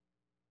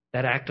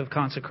 That act of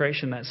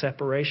consecration, that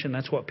separation,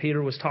 that's what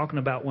Peter was talking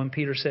about when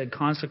Peter said,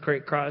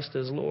 consecrate Christ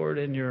as Lord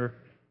in your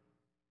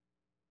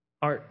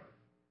heart.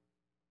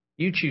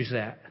 You choose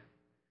that.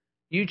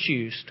 You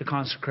choose to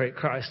consecrate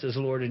Christ as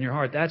Lord in your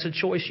heart. That's a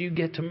choice you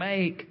get to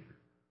make.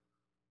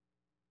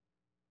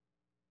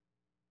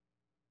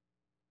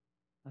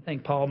 I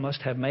think Paul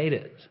must have made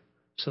it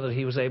so that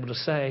he was able to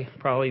say,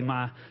 probably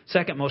my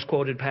second most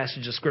quoted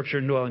passage of Scripture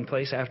and dwelling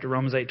place after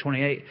Romans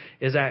 8:28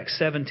 is Acts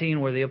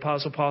 17, where the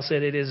Apostle Paul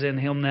said, it is in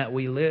Him that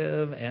we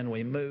live and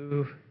we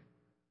move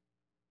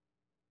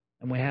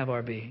and we have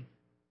our being.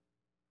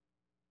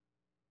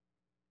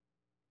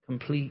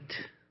 Complete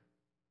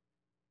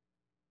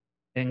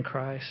in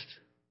Christ.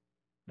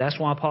 That's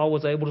why Paul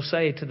was able to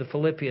say to the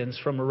Philippians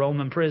from a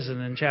Roman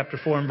prison in chapter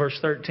 4 and verse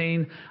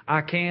 13,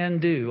 I can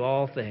do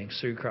all things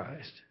through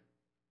Christ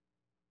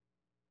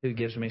who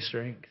gives me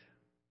strength.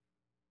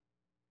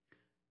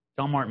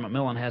 John Mark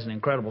McMillan has an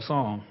incredible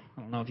song.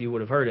 I don't know if you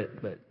would have heard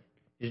it, but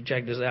you should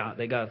check this out.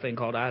 They got a thing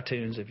called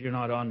iTunes. If you're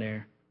not on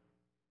there,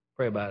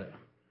 pray about it.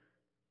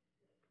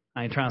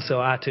 I ain't trying to sell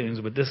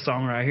iTunes, but this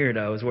song right here,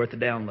 though, is worth the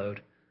download.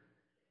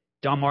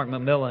 John Mark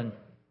McMillan,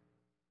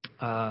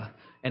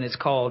 and it's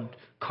called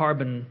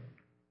Carbon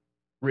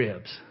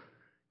Ribs.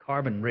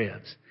 Carbon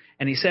Ribs.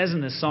 And he says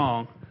in this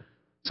song,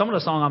 some of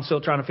the song I'm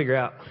still trying to figure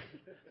out,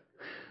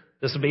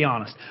 just to be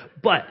honest.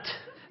 But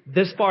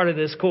this part of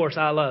this course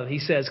I love. He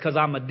says, because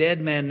I'm a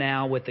dead man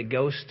now with the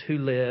ghost who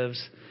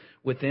lives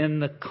within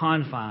the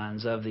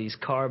confines of these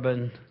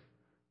carbon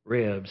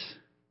ribs.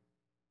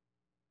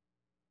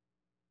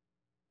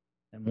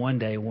 And one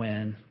day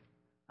when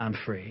I'm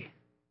free,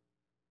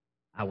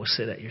 I will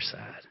sit at your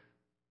side.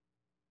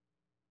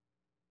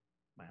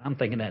 I'm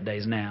thinking that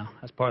day's now.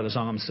 That's part of the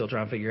song I'm still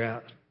trying to figure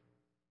out.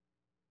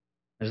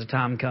 There's a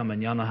time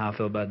coming. Y'all know how I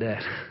feel about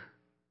that.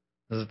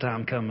 There's a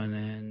time coming,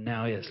 and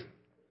now is.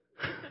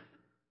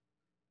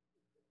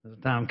 There's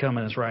a time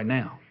coming, it's right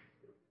now.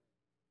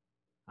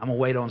 I'm going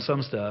to wait on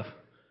some stuff.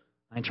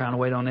 I ain't trying to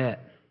wait on that.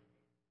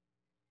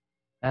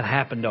 That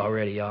happened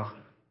already, y'all.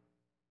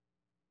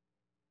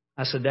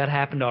 I said that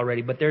happened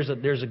already, but there's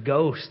a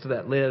ghost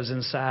that lives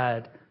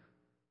inside.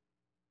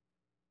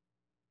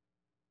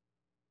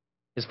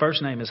 His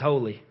first name is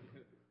Holy.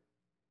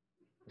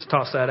 Let's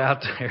toss that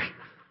out there.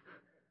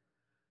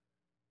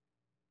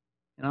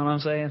 You know what I'm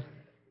saying?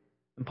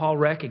 And Paul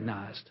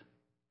recognized.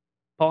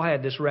 Paul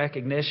had this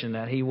recognition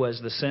that he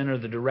was the center,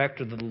 the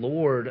director, the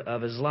Lord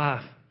of his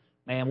life.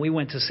 Man, we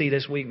went to see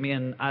this week, me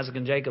and Isaac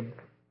and Jacob,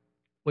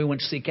 we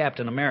went to see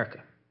Captain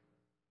America.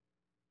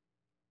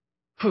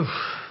 Whew,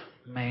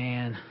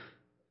 man,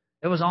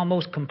 it was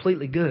almost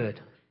completely good.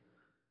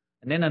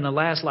 And then in the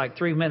last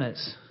 3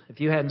 minutes, if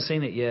you hadn't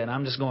seen it yet,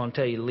 I'm just going to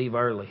tell you to leave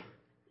early.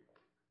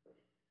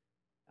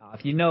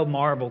 If you know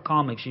Marvel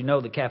Comics, you know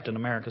the Captain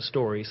America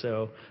story.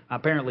 So I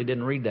apparently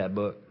didn't read that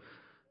book.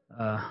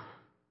 I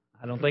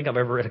don't think I've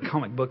ever read a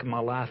comic book in my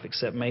life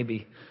except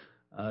maybe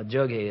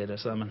Jughead or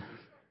something.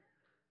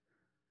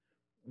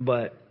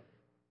 But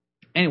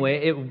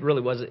anyway, it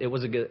really was. It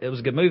was a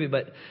good movie,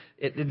 but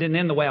it didn't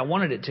end the way I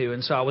wanted it to,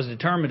 and so I was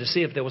determined to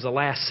see if there was a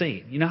last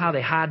scene. You know how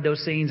they hide those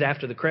scenes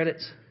after the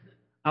credits?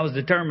 I was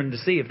determined to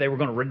see if they were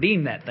going to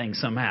redeem that thing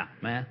somehow,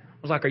 man.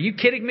 I was like, are you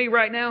kidding me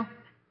right now?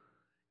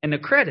 And the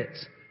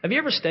credits. Have you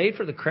ever stayed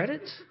for the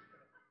credits?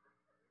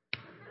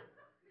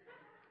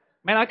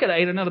 Man, I could have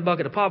ate another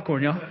bucket of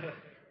popcorn, y'all.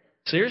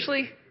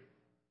 Seriously?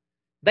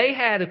 They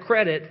had a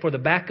credit for the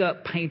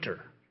backup painter.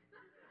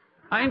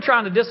 I ain't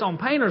trying to diss on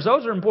painters.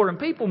 Those are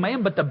important people,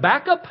 man. But the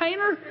backup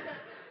painter?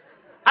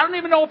 I don't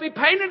even know if he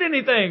painted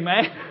anything,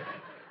 man.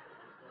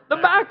 The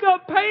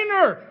backup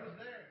painter.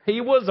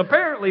 He was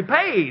apparently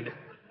paid.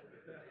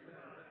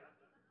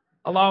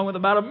 Along with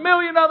about 1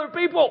 million other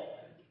people.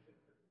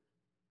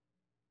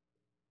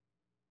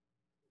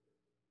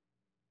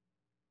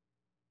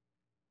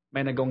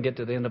 Man, they're going to get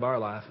to the end of our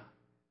life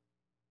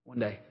one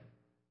day.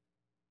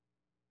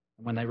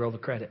 And when they roll the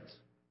credits,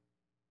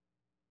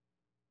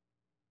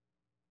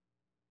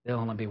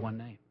 there'll only be one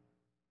name.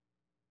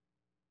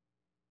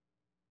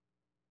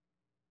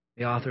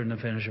 The author and the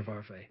finisher of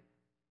our faith.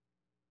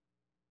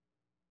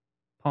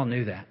 Paul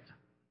knew that.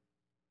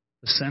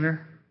 The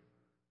center,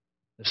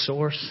 the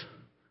source,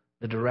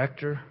 the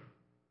director,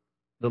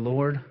 the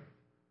Lord.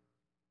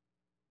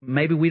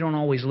 Maybe we don't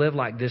always live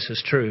like this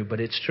is true, but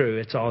it's true.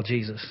 It's all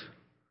Jesus.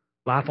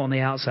 Life on the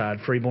outside,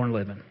 freeborn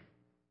living.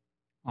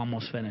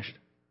 Almost finished.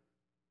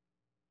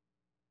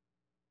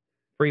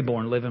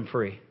 Freeborn, living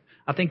free.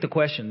 I think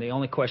the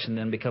only question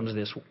then becomes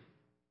this: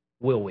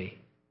 will we?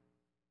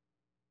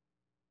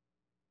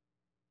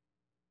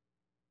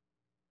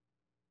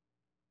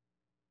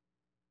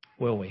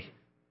 Will we?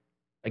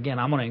 Again,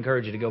 I'm going to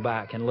encourage you to go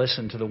back and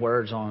listen to the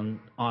words on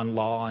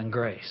law and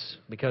grace,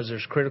 because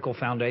there's critical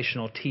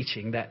foundational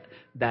teaching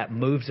that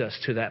moves us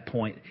to that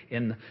point.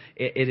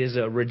 It is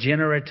a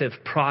regenerative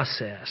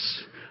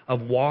process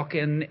of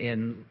walking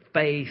in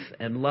faith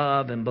and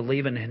love and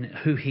believing in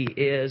who He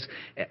is.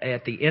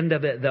 At the end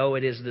of it, though,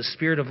 it is the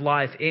Spirit of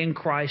life in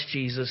Christ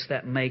Jesus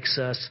that makes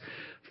us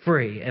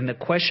free. And the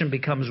question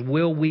becomes,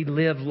 will we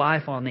live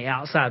life on the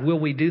outside? Will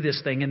we do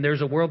this thing? And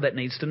there's a world that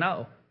needs to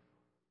know.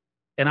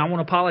 And I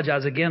want to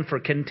apologize again for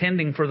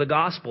contending for the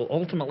gospel.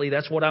 Ultimately,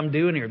 that's what I'm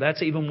doing here.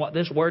 That's even what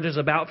this word is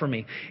about for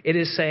me. It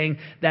is saying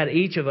that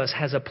each of us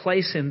has a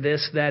place in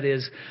this that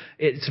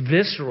it's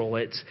visceral,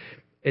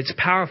 it's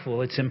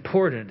powerful, it's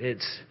important,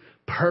 it's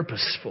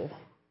purposeful.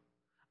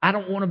 I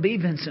don't want to be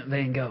Vincent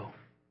van Gogh.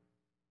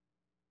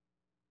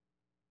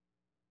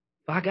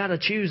 If I got to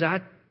choose,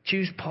 I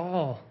choose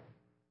Paul.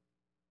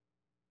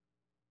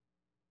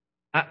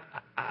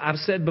 I've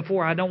said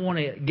before, I don't want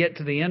to get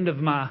to the end of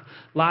my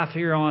life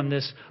here on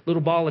this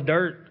little ball of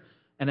dirt.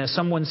 And as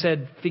someone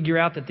said, figure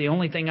out that the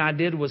only thing I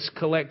did was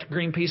collect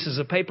green pieces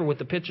of paper with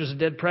the pictures of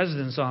dead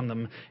presidents on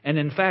them. And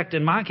in fact,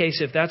 in my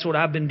case, if that's what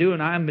I've been doing,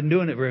 I haven't been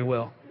doing it very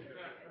well.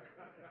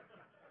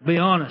 Be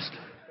honest.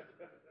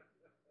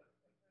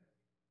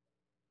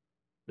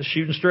 Just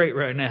shooting straight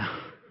right now.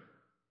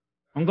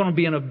 I'm going to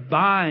be in a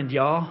bind,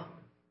 y'all.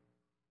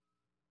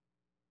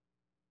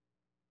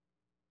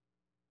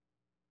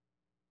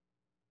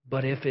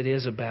 But if it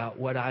is about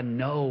what I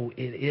know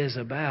it is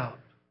about,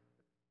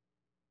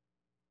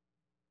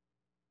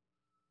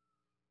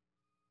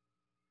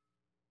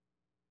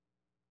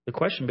 the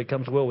question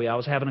becomes, will we? I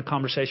was having a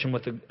conversation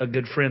with a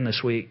good friend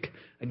this week,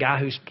 a guy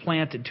who's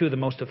planted two of the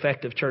most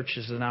effective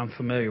churches that I'm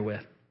familiar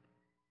with.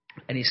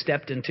 And he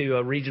stepped into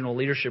a regional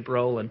leadership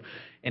role,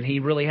 and he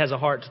really has a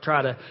heart to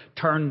try to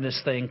turn this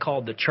thing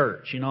called the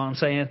church. You know what I'm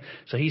saying?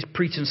 So he's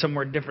preaching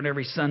somewhere different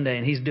every Sunday,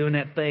 and he's doing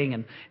that thing,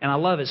 and I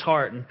love his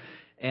heart.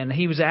 And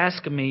he was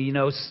asking me,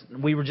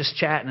 we were just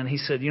chatting, and he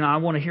said, I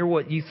want to hear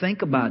what you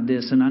think about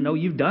this. And I know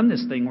you've done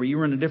this thing where you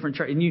were in a different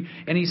church.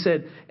 And he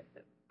said,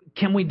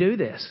 can we do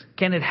this?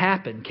 Can it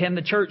happen? Can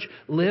the church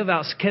live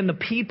out? Can the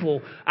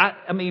people?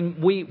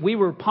 We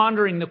were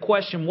pondering the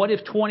question, what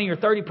if 20 or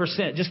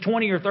 30%, just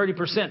 20 or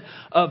 30%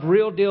 of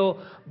real deal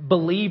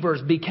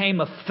believers became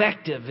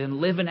effective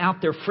in living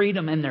out their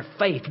freedom and their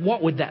faith?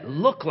 What would that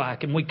look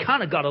like? And we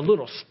kind of got a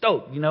little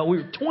stoked. We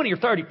were 20 or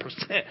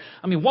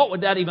 30%. What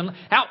would that even,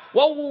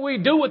 what would we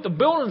do with the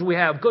buildings we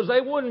have? Because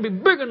they wouldn't be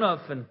big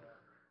enough. And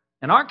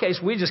in our case,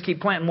 we just keep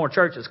planting more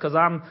churches because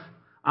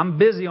I'm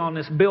busy on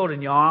this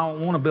building, y'all. I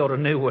don't want to build a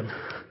new one.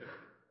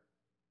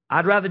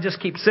 I'd rather just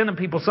keep sending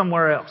people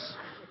somewhere else.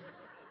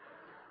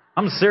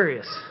 I'm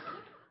serious.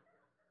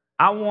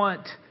 I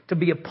want to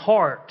be a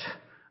part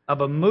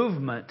of a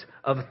movement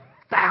of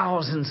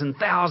thousands and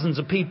thousands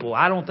of people.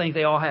 I don't think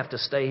they all have to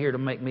stay here to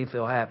make me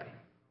feel happy.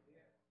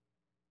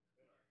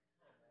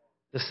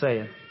 Just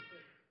saying.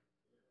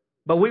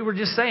 But we were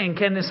just saying,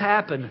 can this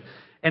happen?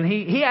 And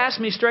he asked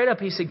me straight up,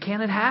 he said,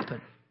 can it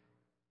happen?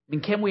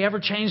 Can we ever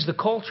change the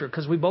culture?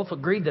 Because we both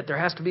agreed that there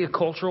has to be a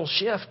cultural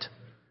shift.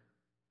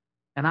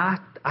 And I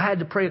had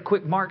to pray a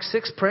quick Mark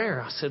 6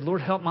 prayer. I said, Lord,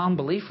 help my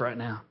unbelief right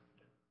now.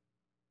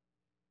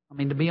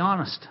 To be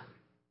honest.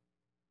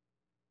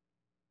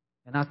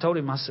 And I told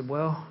him, I said,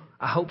 well,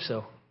 I hope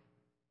so.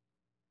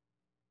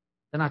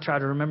 Then I tried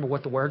to remember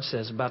what the Word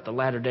says about the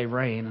latter day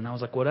rain. And I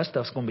was like, well, that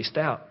stuff's going to be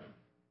stout.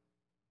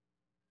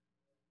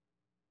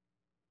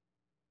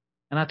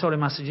 And I told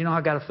him, I said,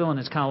 I got a feeling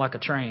it's kind of like a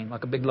train,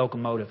 like a big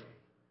locomotive.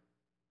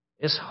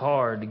 It's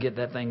hard to get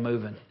that thing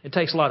moving. It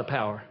takes a lot of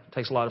power. It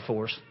takes a lot of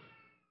force.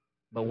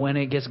 But when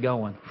it gets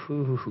going,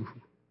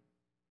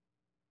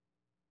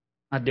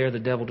 I dare the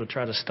devil to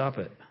try to stop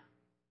it.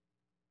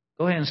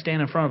 Go ahead and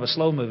stand in front of a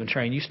slow-moving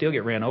train. You still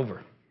get ran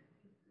over.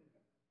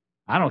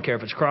 I don't care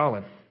if it's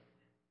crawling.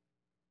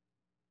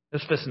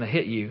 It's fixing to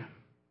hit you.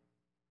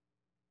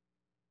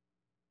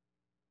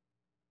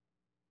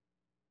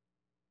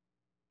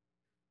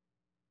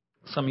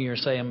 Some of you are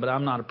saying, but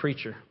I'm not a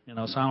preacher,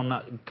 so I'm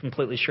not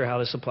completely sure how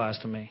this applies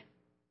to me.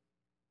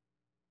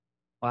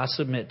 Well, I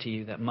submit to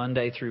you that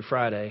Monday through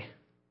Friday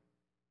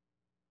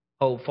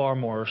hold far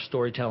more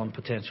storytelling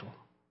potential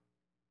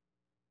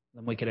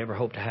than we could ever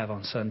hope to have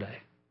on Sunday.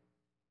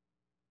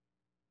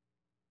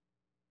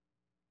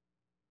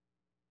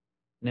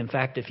 And in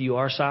fact, if you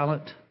are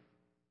silent,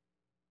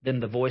 then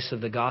the voice of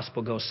the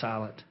gospel goes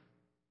silent.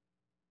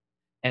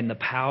 And the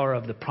power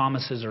of the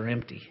promises are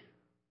empty.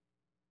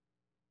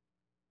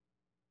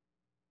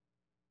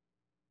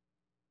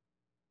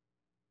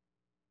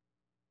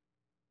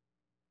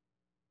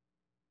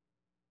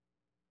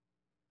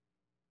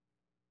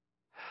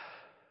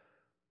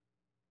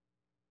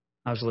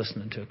 I was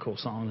listening to a cool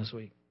song this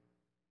week.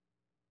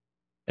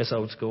 It's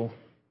old school.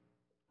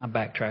 I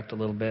backtracked a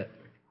little bit.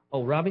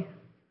 Oh, Robbie,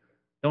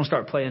 don't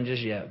start playing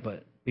just yet,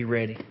 but be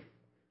ready.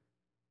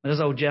 This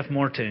old Jeff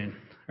Moore tune,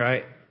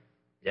 right?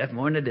 Jeff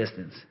Moore in the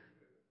distance.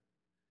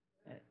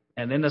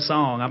 And then the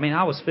song,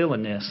 I was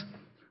feeling this.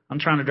 I'm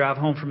trying to drive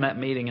home from that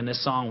meeting, and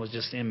this song was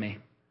just in me.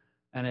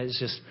 And it's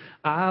just,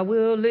 I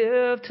will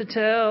live to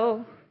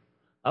tell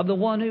of the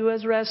one who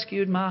has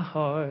rescued my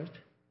heart.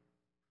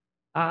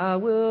 I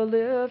will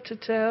live to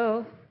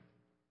tell,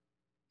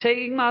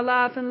 take my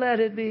life and let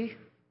it be.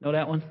 Know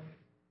that one?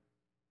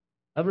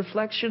 A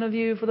reflection of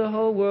you for the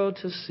whole world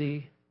to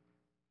see.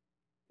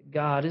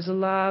 God is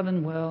alive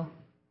and well.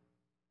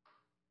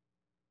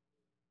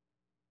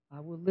 I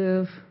will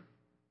live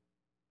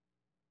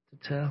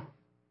to tell.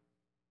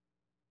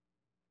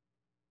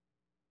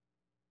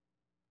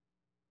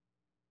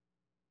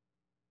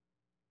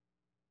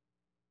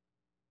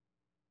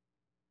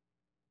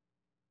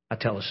 I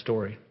tell a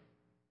story.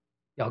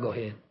 Y'all go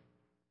ahead.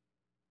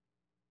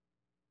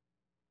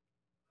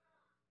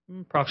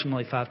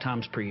 Approximately 5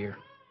 times per year.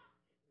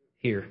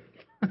 Here.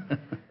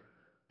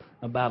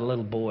 About a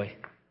little boy.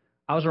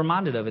 I was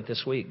reminded of it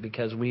this week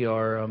because we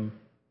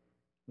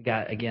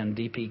got, again,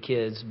 DP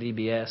Kids,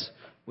 VBS.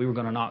 We were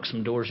going to knock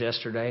some doors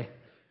yesterday.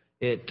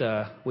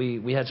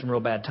 We had some real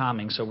bad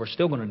timing, so we're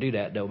still going to do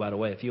that, though, by the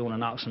way. If you want to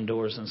knock some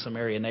doors in some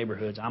area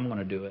neighborhoods, I'm going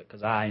to do it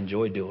because I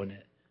enjoy doing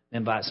it.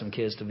 Invite some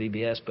kids to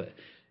VBS, but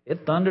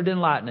it thundered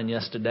and lightning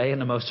yesterday in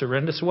the most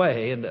horrendous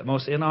way and the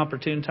most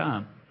inopportune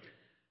time.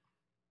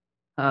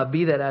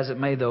 Be that as it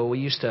may, though, I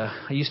used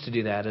to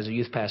do that as a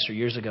youth pastor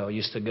years ago. I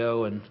used to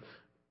go and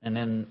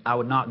then I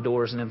would knock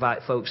doors and invite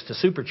folks to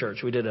Super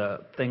Church. We did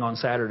a thing on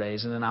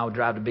Saturdays, and then I would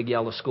drive the big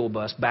yellow school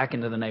bus back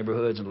into the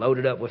neighborhoods and load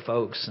it up with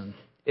folks, and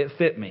it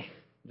fit me.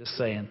 Just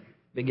saying,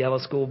 big yellow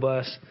school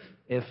bus,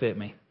 it fit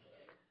me.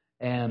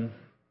 And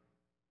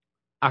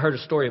I heard a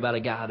story about a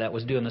guy that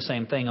was doing the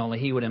same thing, only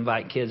he would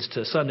invite kids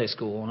to Sunday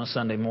school on a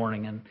Sunday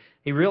morning. And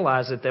he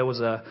realized that there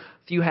was a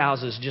few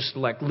houses just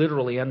like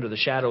literally under the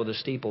shadow of the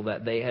steeple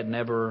that they had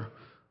never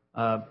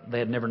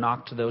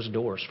knocked to those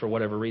doors for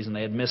whatever reason.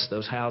 They had missed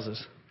those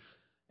houses.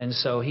 And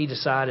so he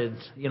decided,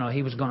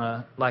 he was going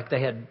to, like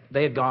they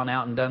had gone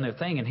out and done their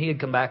thing, and he had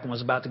come back and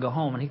was about to go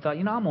home. And he thought,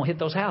 I'm going to hit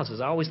those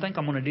houses. I always think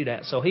I'm going to do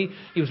that. So he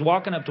was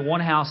walking up to one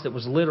house that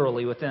was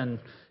literally within,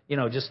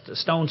 just a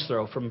stone's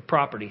throw from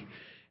property.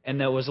 And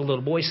there was a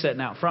little boy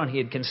sitting out front. He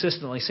had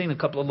consistently seen a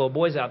couple of little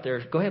boys out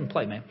there. Go ahead and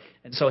play, man.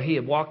 And so he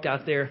had walked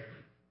out there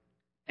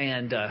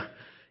and,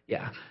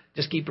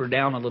 just keep her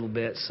down a little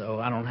bit so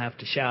I don't have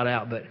to shout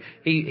out. But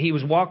he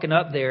was walking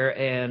up there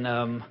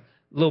and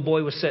little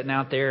boy was sitting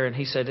out there and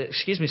he said,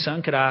 "Excuse me,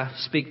 son, could I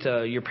speak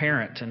to your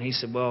parent?" And he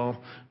said,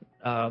 "Well,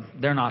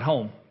 they're not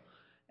home."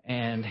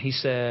 And he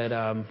said,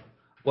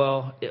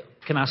 "Well,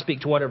 can I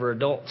speak to whatever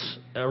adults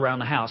around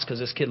the house?" Because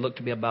this kid looked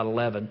to be about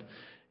 11.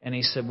 And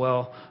he said,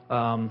 "Well,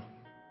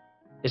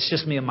 it's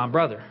just me and my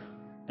brother."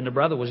 And the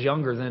brother was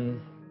younger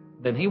than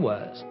he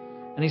was.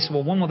 And he said,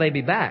 "Well, when will they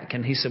be back?"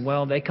 And he said,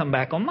 "Well, they come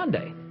back on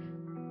Monday."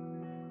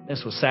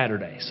 This was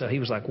Saturday. So he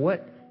was like,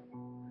 "What?"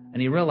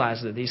 And he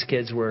realized that these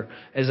kids were,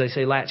 as they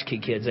say, latchkey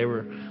kids. They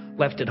were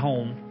left at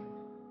home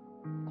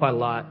quite a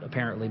lot,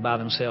 apparently, by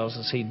themselves.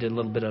 As he did a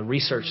little bit of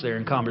research there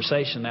in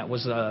conversation, that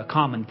was a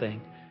common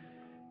thing.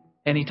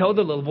 And he told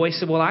the little boy, he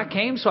said, "Well, I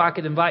came so I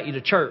could invite you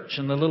to church."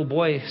 And the little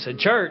boy said,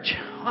 "Church?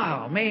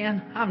 Oh,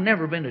 man, I've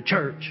never been to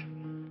church."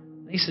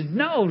 And he said,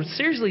 "No,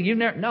 seriously,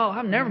 No,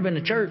 I've never been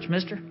to church,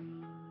 mister."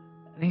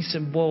 And he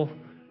said, "Well,"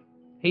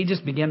 he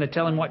just began to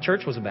tell him what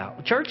church was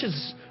about.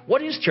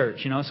 What is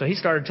church? So he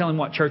started telling him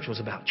what church was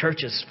about.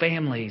 Church is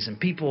families and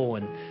people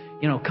and,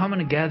 coming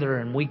together,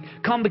 and we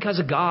come because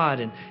of God.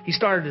 And he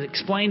started to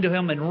explain to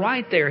him, and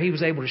right there he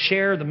was able to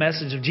share the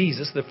message of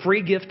Jesus, the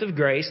free gift of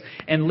grace,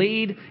 and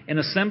lead in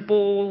a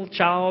simple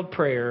child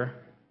prayer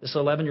this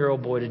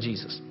 11-year-old boy to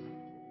Jesus.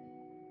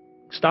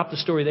 Stop the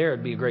story there.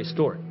 It'd be a great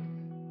story.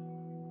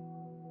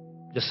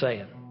 Just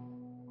saying.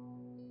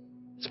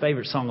 His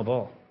favorite song of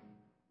all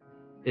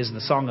is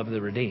the Song of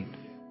the Redeemed.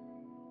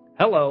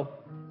 Hello.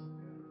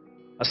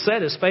 I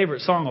said his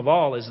favorite song of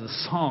all is the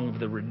Song of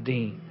the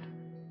Redeemed.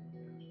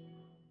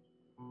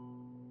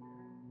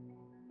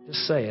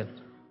 Just saying.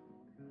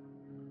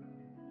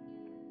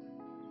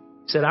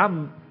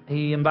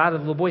 He invited the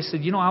little boy. He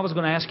said, I was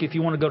going to ask you if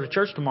you want to go to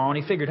church tomorrow.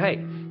 And he figured, hey,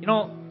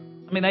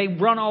 they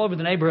run all over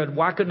the neighborhood.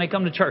 Why couldn't they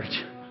come to church?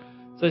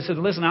 So he said,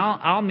 listen,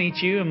 I'll meet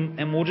you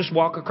and we'll just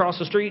walk across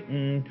the street.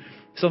 And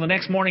so the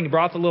next morning he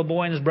brought the little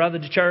boy and his brother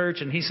to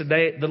church. And he said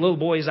the little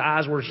boy's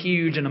eyes were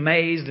huge and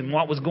amazed in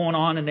what was going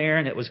on in there.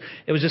 And it was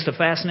just a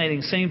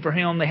fascinating scene for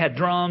him. They had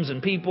drums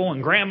and people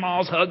and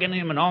grandmas hugging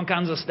him and all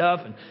kinds of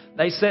stuff. And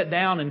they sat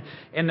down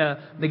and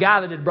the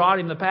guy that had brought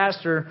him, the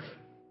pastor,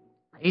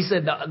 he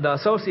said, the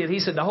associate, he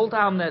said the whole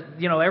time that,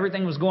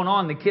 everything was going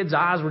on, the kid's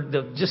eyes were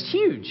just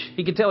huge.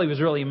 He could tell he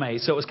was really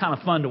amazed. So it was kind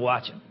of fun to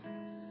watch him.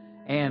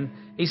 And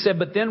he said,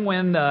 but then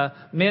when the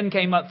men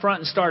came up front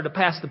and started to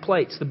pass the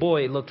plates, the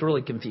boy looked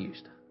really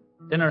confused.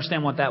 Didn't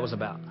understand what that was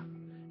about.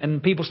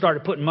 And people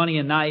started putting money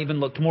in, and I even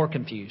looked more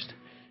confused.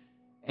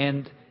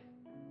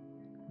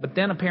 But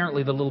then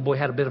apparently the little boy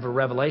had a bit of a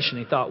revelation.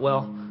 He thought,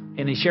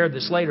 and he shared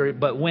this later,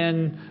 but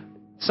when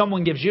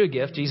someone gives you a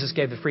gift, Jesus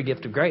gave the free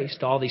gift of grace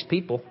to all these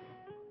people.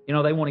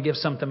 They want to give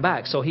something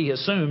back. So he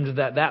assumed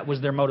that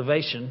was their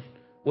motivation.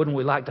 Wouldn't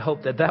we like to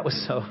hope that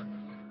was so?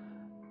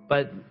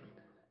 But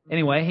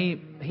anyway,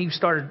 he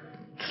started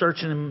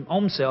searching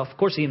himself. Of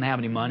course, he didn't have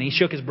any money. He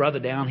shook his brother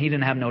down. He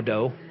didn't have no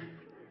dough.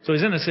 So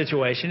he's in a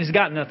situation. He's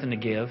got nothing to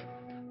give.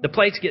 The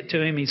plates get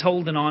to him. He's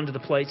holding on to the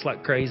plates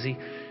like crazy.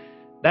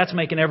 That's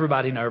making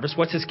everybody nervous.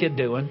 What's this kid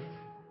doing?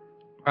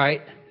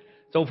 Right?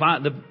 So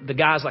the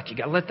guy's like, you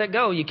got to let that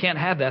go. You can't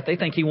have that. They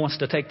think he wants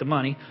to take the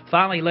money.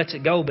 Finally, he lets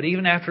it go. But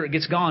even after it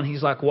gets gone,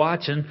 he's like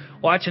watching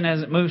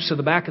as it moves to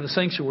the back of the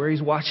sanctuary.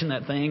 He's watching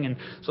that thing. And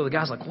so the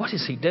guy's like, what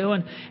is he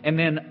doing? And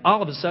then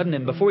all of a sudden,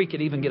 and before he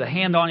could even get a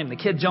hand on him, the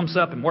kid jumps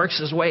up and works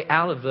his way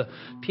out of the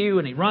pew.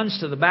 And he runs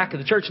to the back of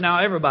the church. Now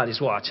everybody's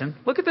watching.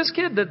 Look at this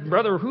kid that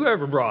brother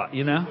whoever brought,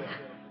 you know.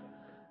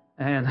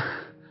 And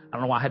I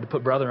don't know why I had to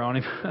put brother on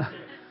him.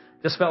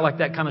 Just felt like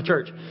that kind of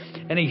church.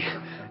 And he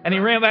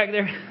ran back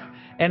there.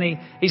 And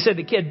he said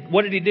to the kid,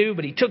 what did he do?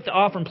 But he took the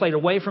offering plate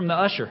away from the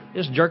usher.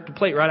 Just jerked the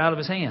plate right out of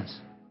his hands.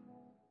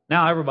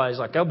 Now everybody's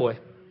like, oh boy.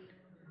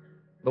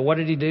 But what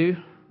did he do?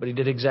 But he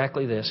did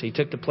exactly this. He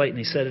took the plate and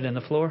he set it in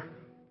the floor.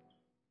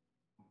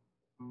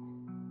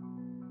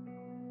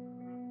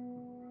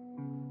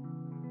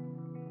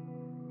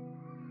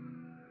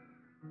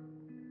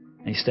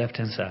 And he stepped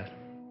inside.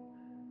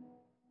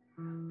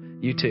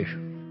 You too.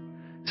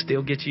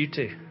 Still gets you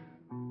too.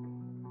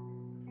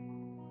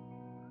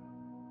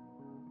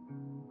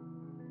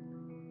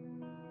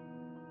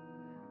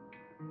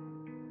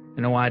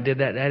 You know why I did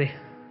that, Daddy?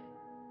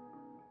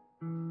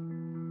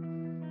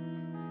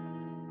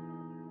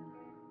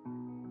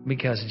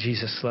 Because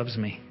Jesus loves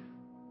me.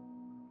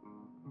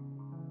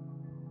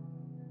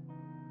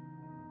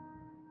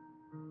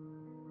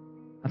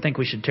 I think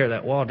we should tear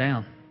that wall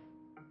down.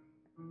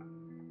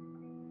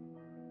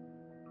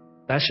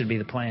 That should be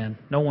the plan.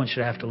 No one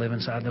should have to live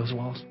inside those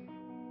walls.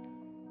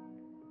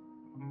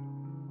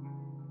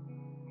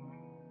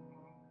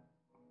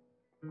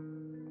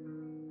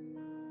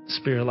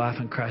 Spirit of life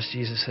in Christ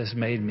Jesus has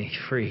made me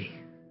free.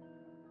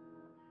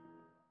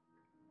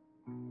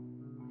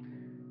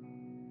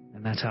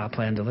 And that's how I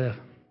plan to live.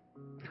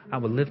 I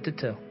would live to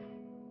tell.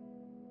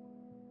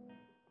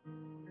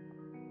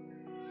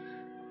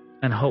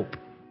 And hope.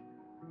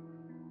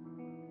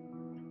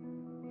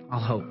 I'll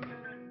hope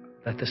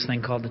that this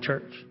thing called the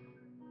church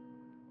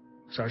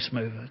starts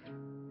moving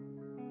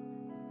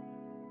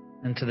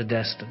into the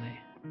destiny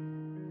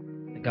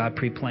that God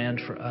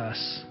pre-planned for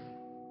us.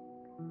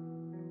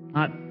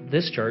 Not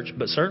this church,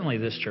 but certainly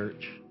this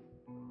church.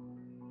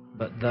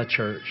 But the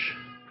church.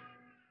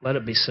 Let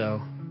it be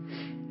so.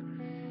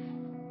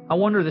 I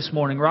wonder this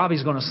morning,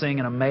 Robbie's going to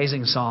sing an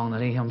amazing song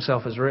that he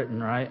himself has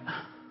written, right?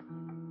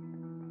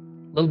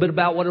 A little bit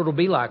about what it'll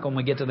be like when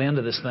we get to the end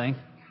of this thing.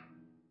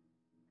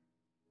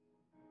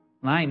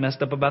 And I ain't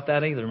messed up about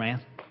that either,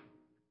 man.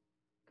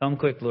 Come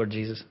quick, Lord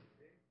Jesus.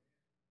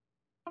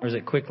 Or is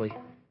it quickly?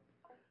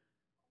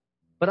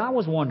 But I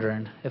was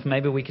wondering if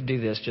maybe we could do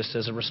this just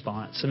as a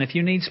response. And if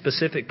you need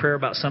specific prayer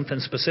about something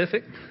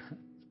specific, I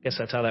guess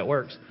that's how that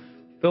works.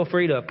 Feel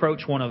free to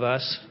approach one of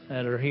us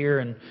that are here.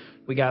 And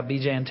we got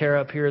BJ and Tara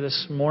up here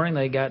this morning.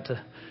 They got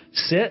to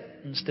sit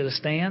instead of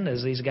stand,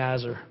 as these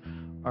guys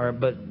are,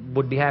 but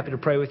would be happy to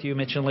pray with you.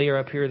 Mitch and Lee are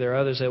up here. There are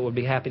others that would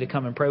be happy to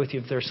come and pray with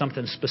you if there's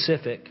something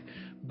specific.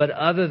 But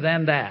other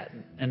than that,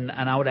 and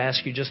I would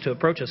ask you just to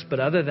approach us, but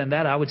other than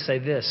that, I would say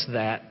this,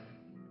 that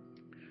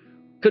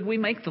could we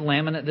make the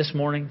laminate this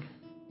morning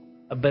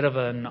a bit of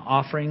an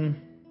offering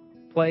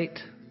plate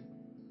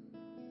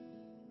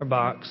or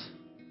box?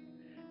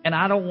 And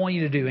I don't want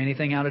you to do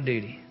anything out of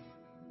duty.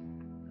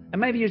 And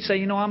maybe you'd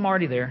say, I'm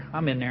already there.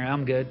 I'm in there.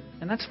 I'm good.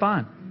 And that's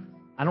fine.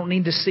 I don't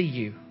need to see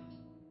you.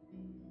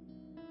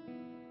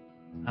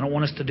 I don't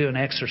want us to do an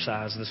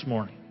exercise this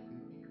morning.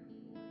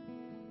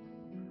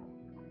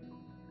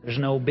 There's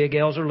no big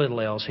L's or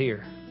little L's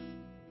here.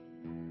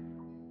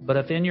 But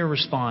if in your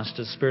response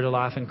to the Spirit of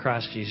life in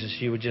Christ Jesus,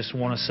 you would just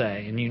want to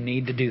say, and you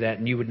need to do that,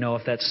 and you would know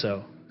if that's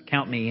so,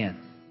 count me in.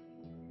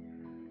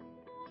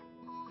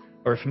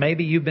 Or if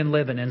maybe you've been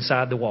living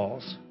inside the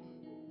walls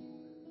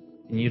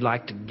and you'd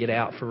like to get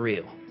out for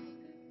real,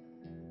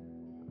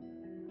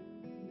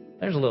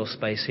 there's a little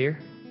space here.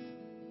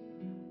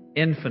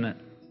 Infinite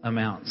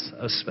amounts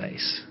of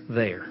space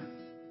there.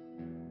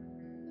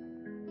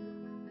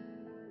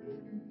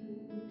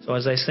 So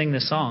as I sing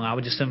this song, I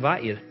would just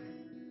invite you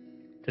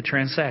to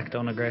transact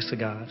on the grace of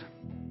God.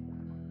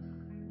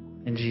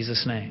 In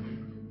Jesus'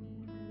 name.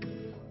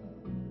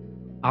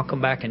 I'll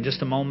come back in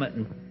just a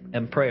moment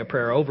and pray a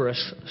prayer over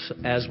us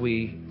as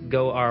we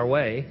go our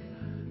way.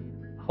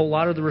 A whole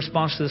lot of the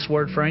response to this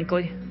word,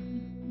 frankly,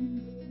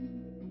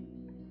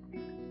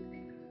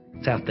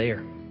 it's out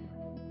there.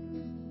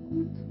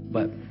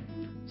 But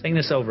sing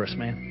this over us,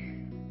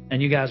 man.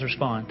 And you guys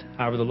respond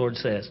however the Lord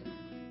says.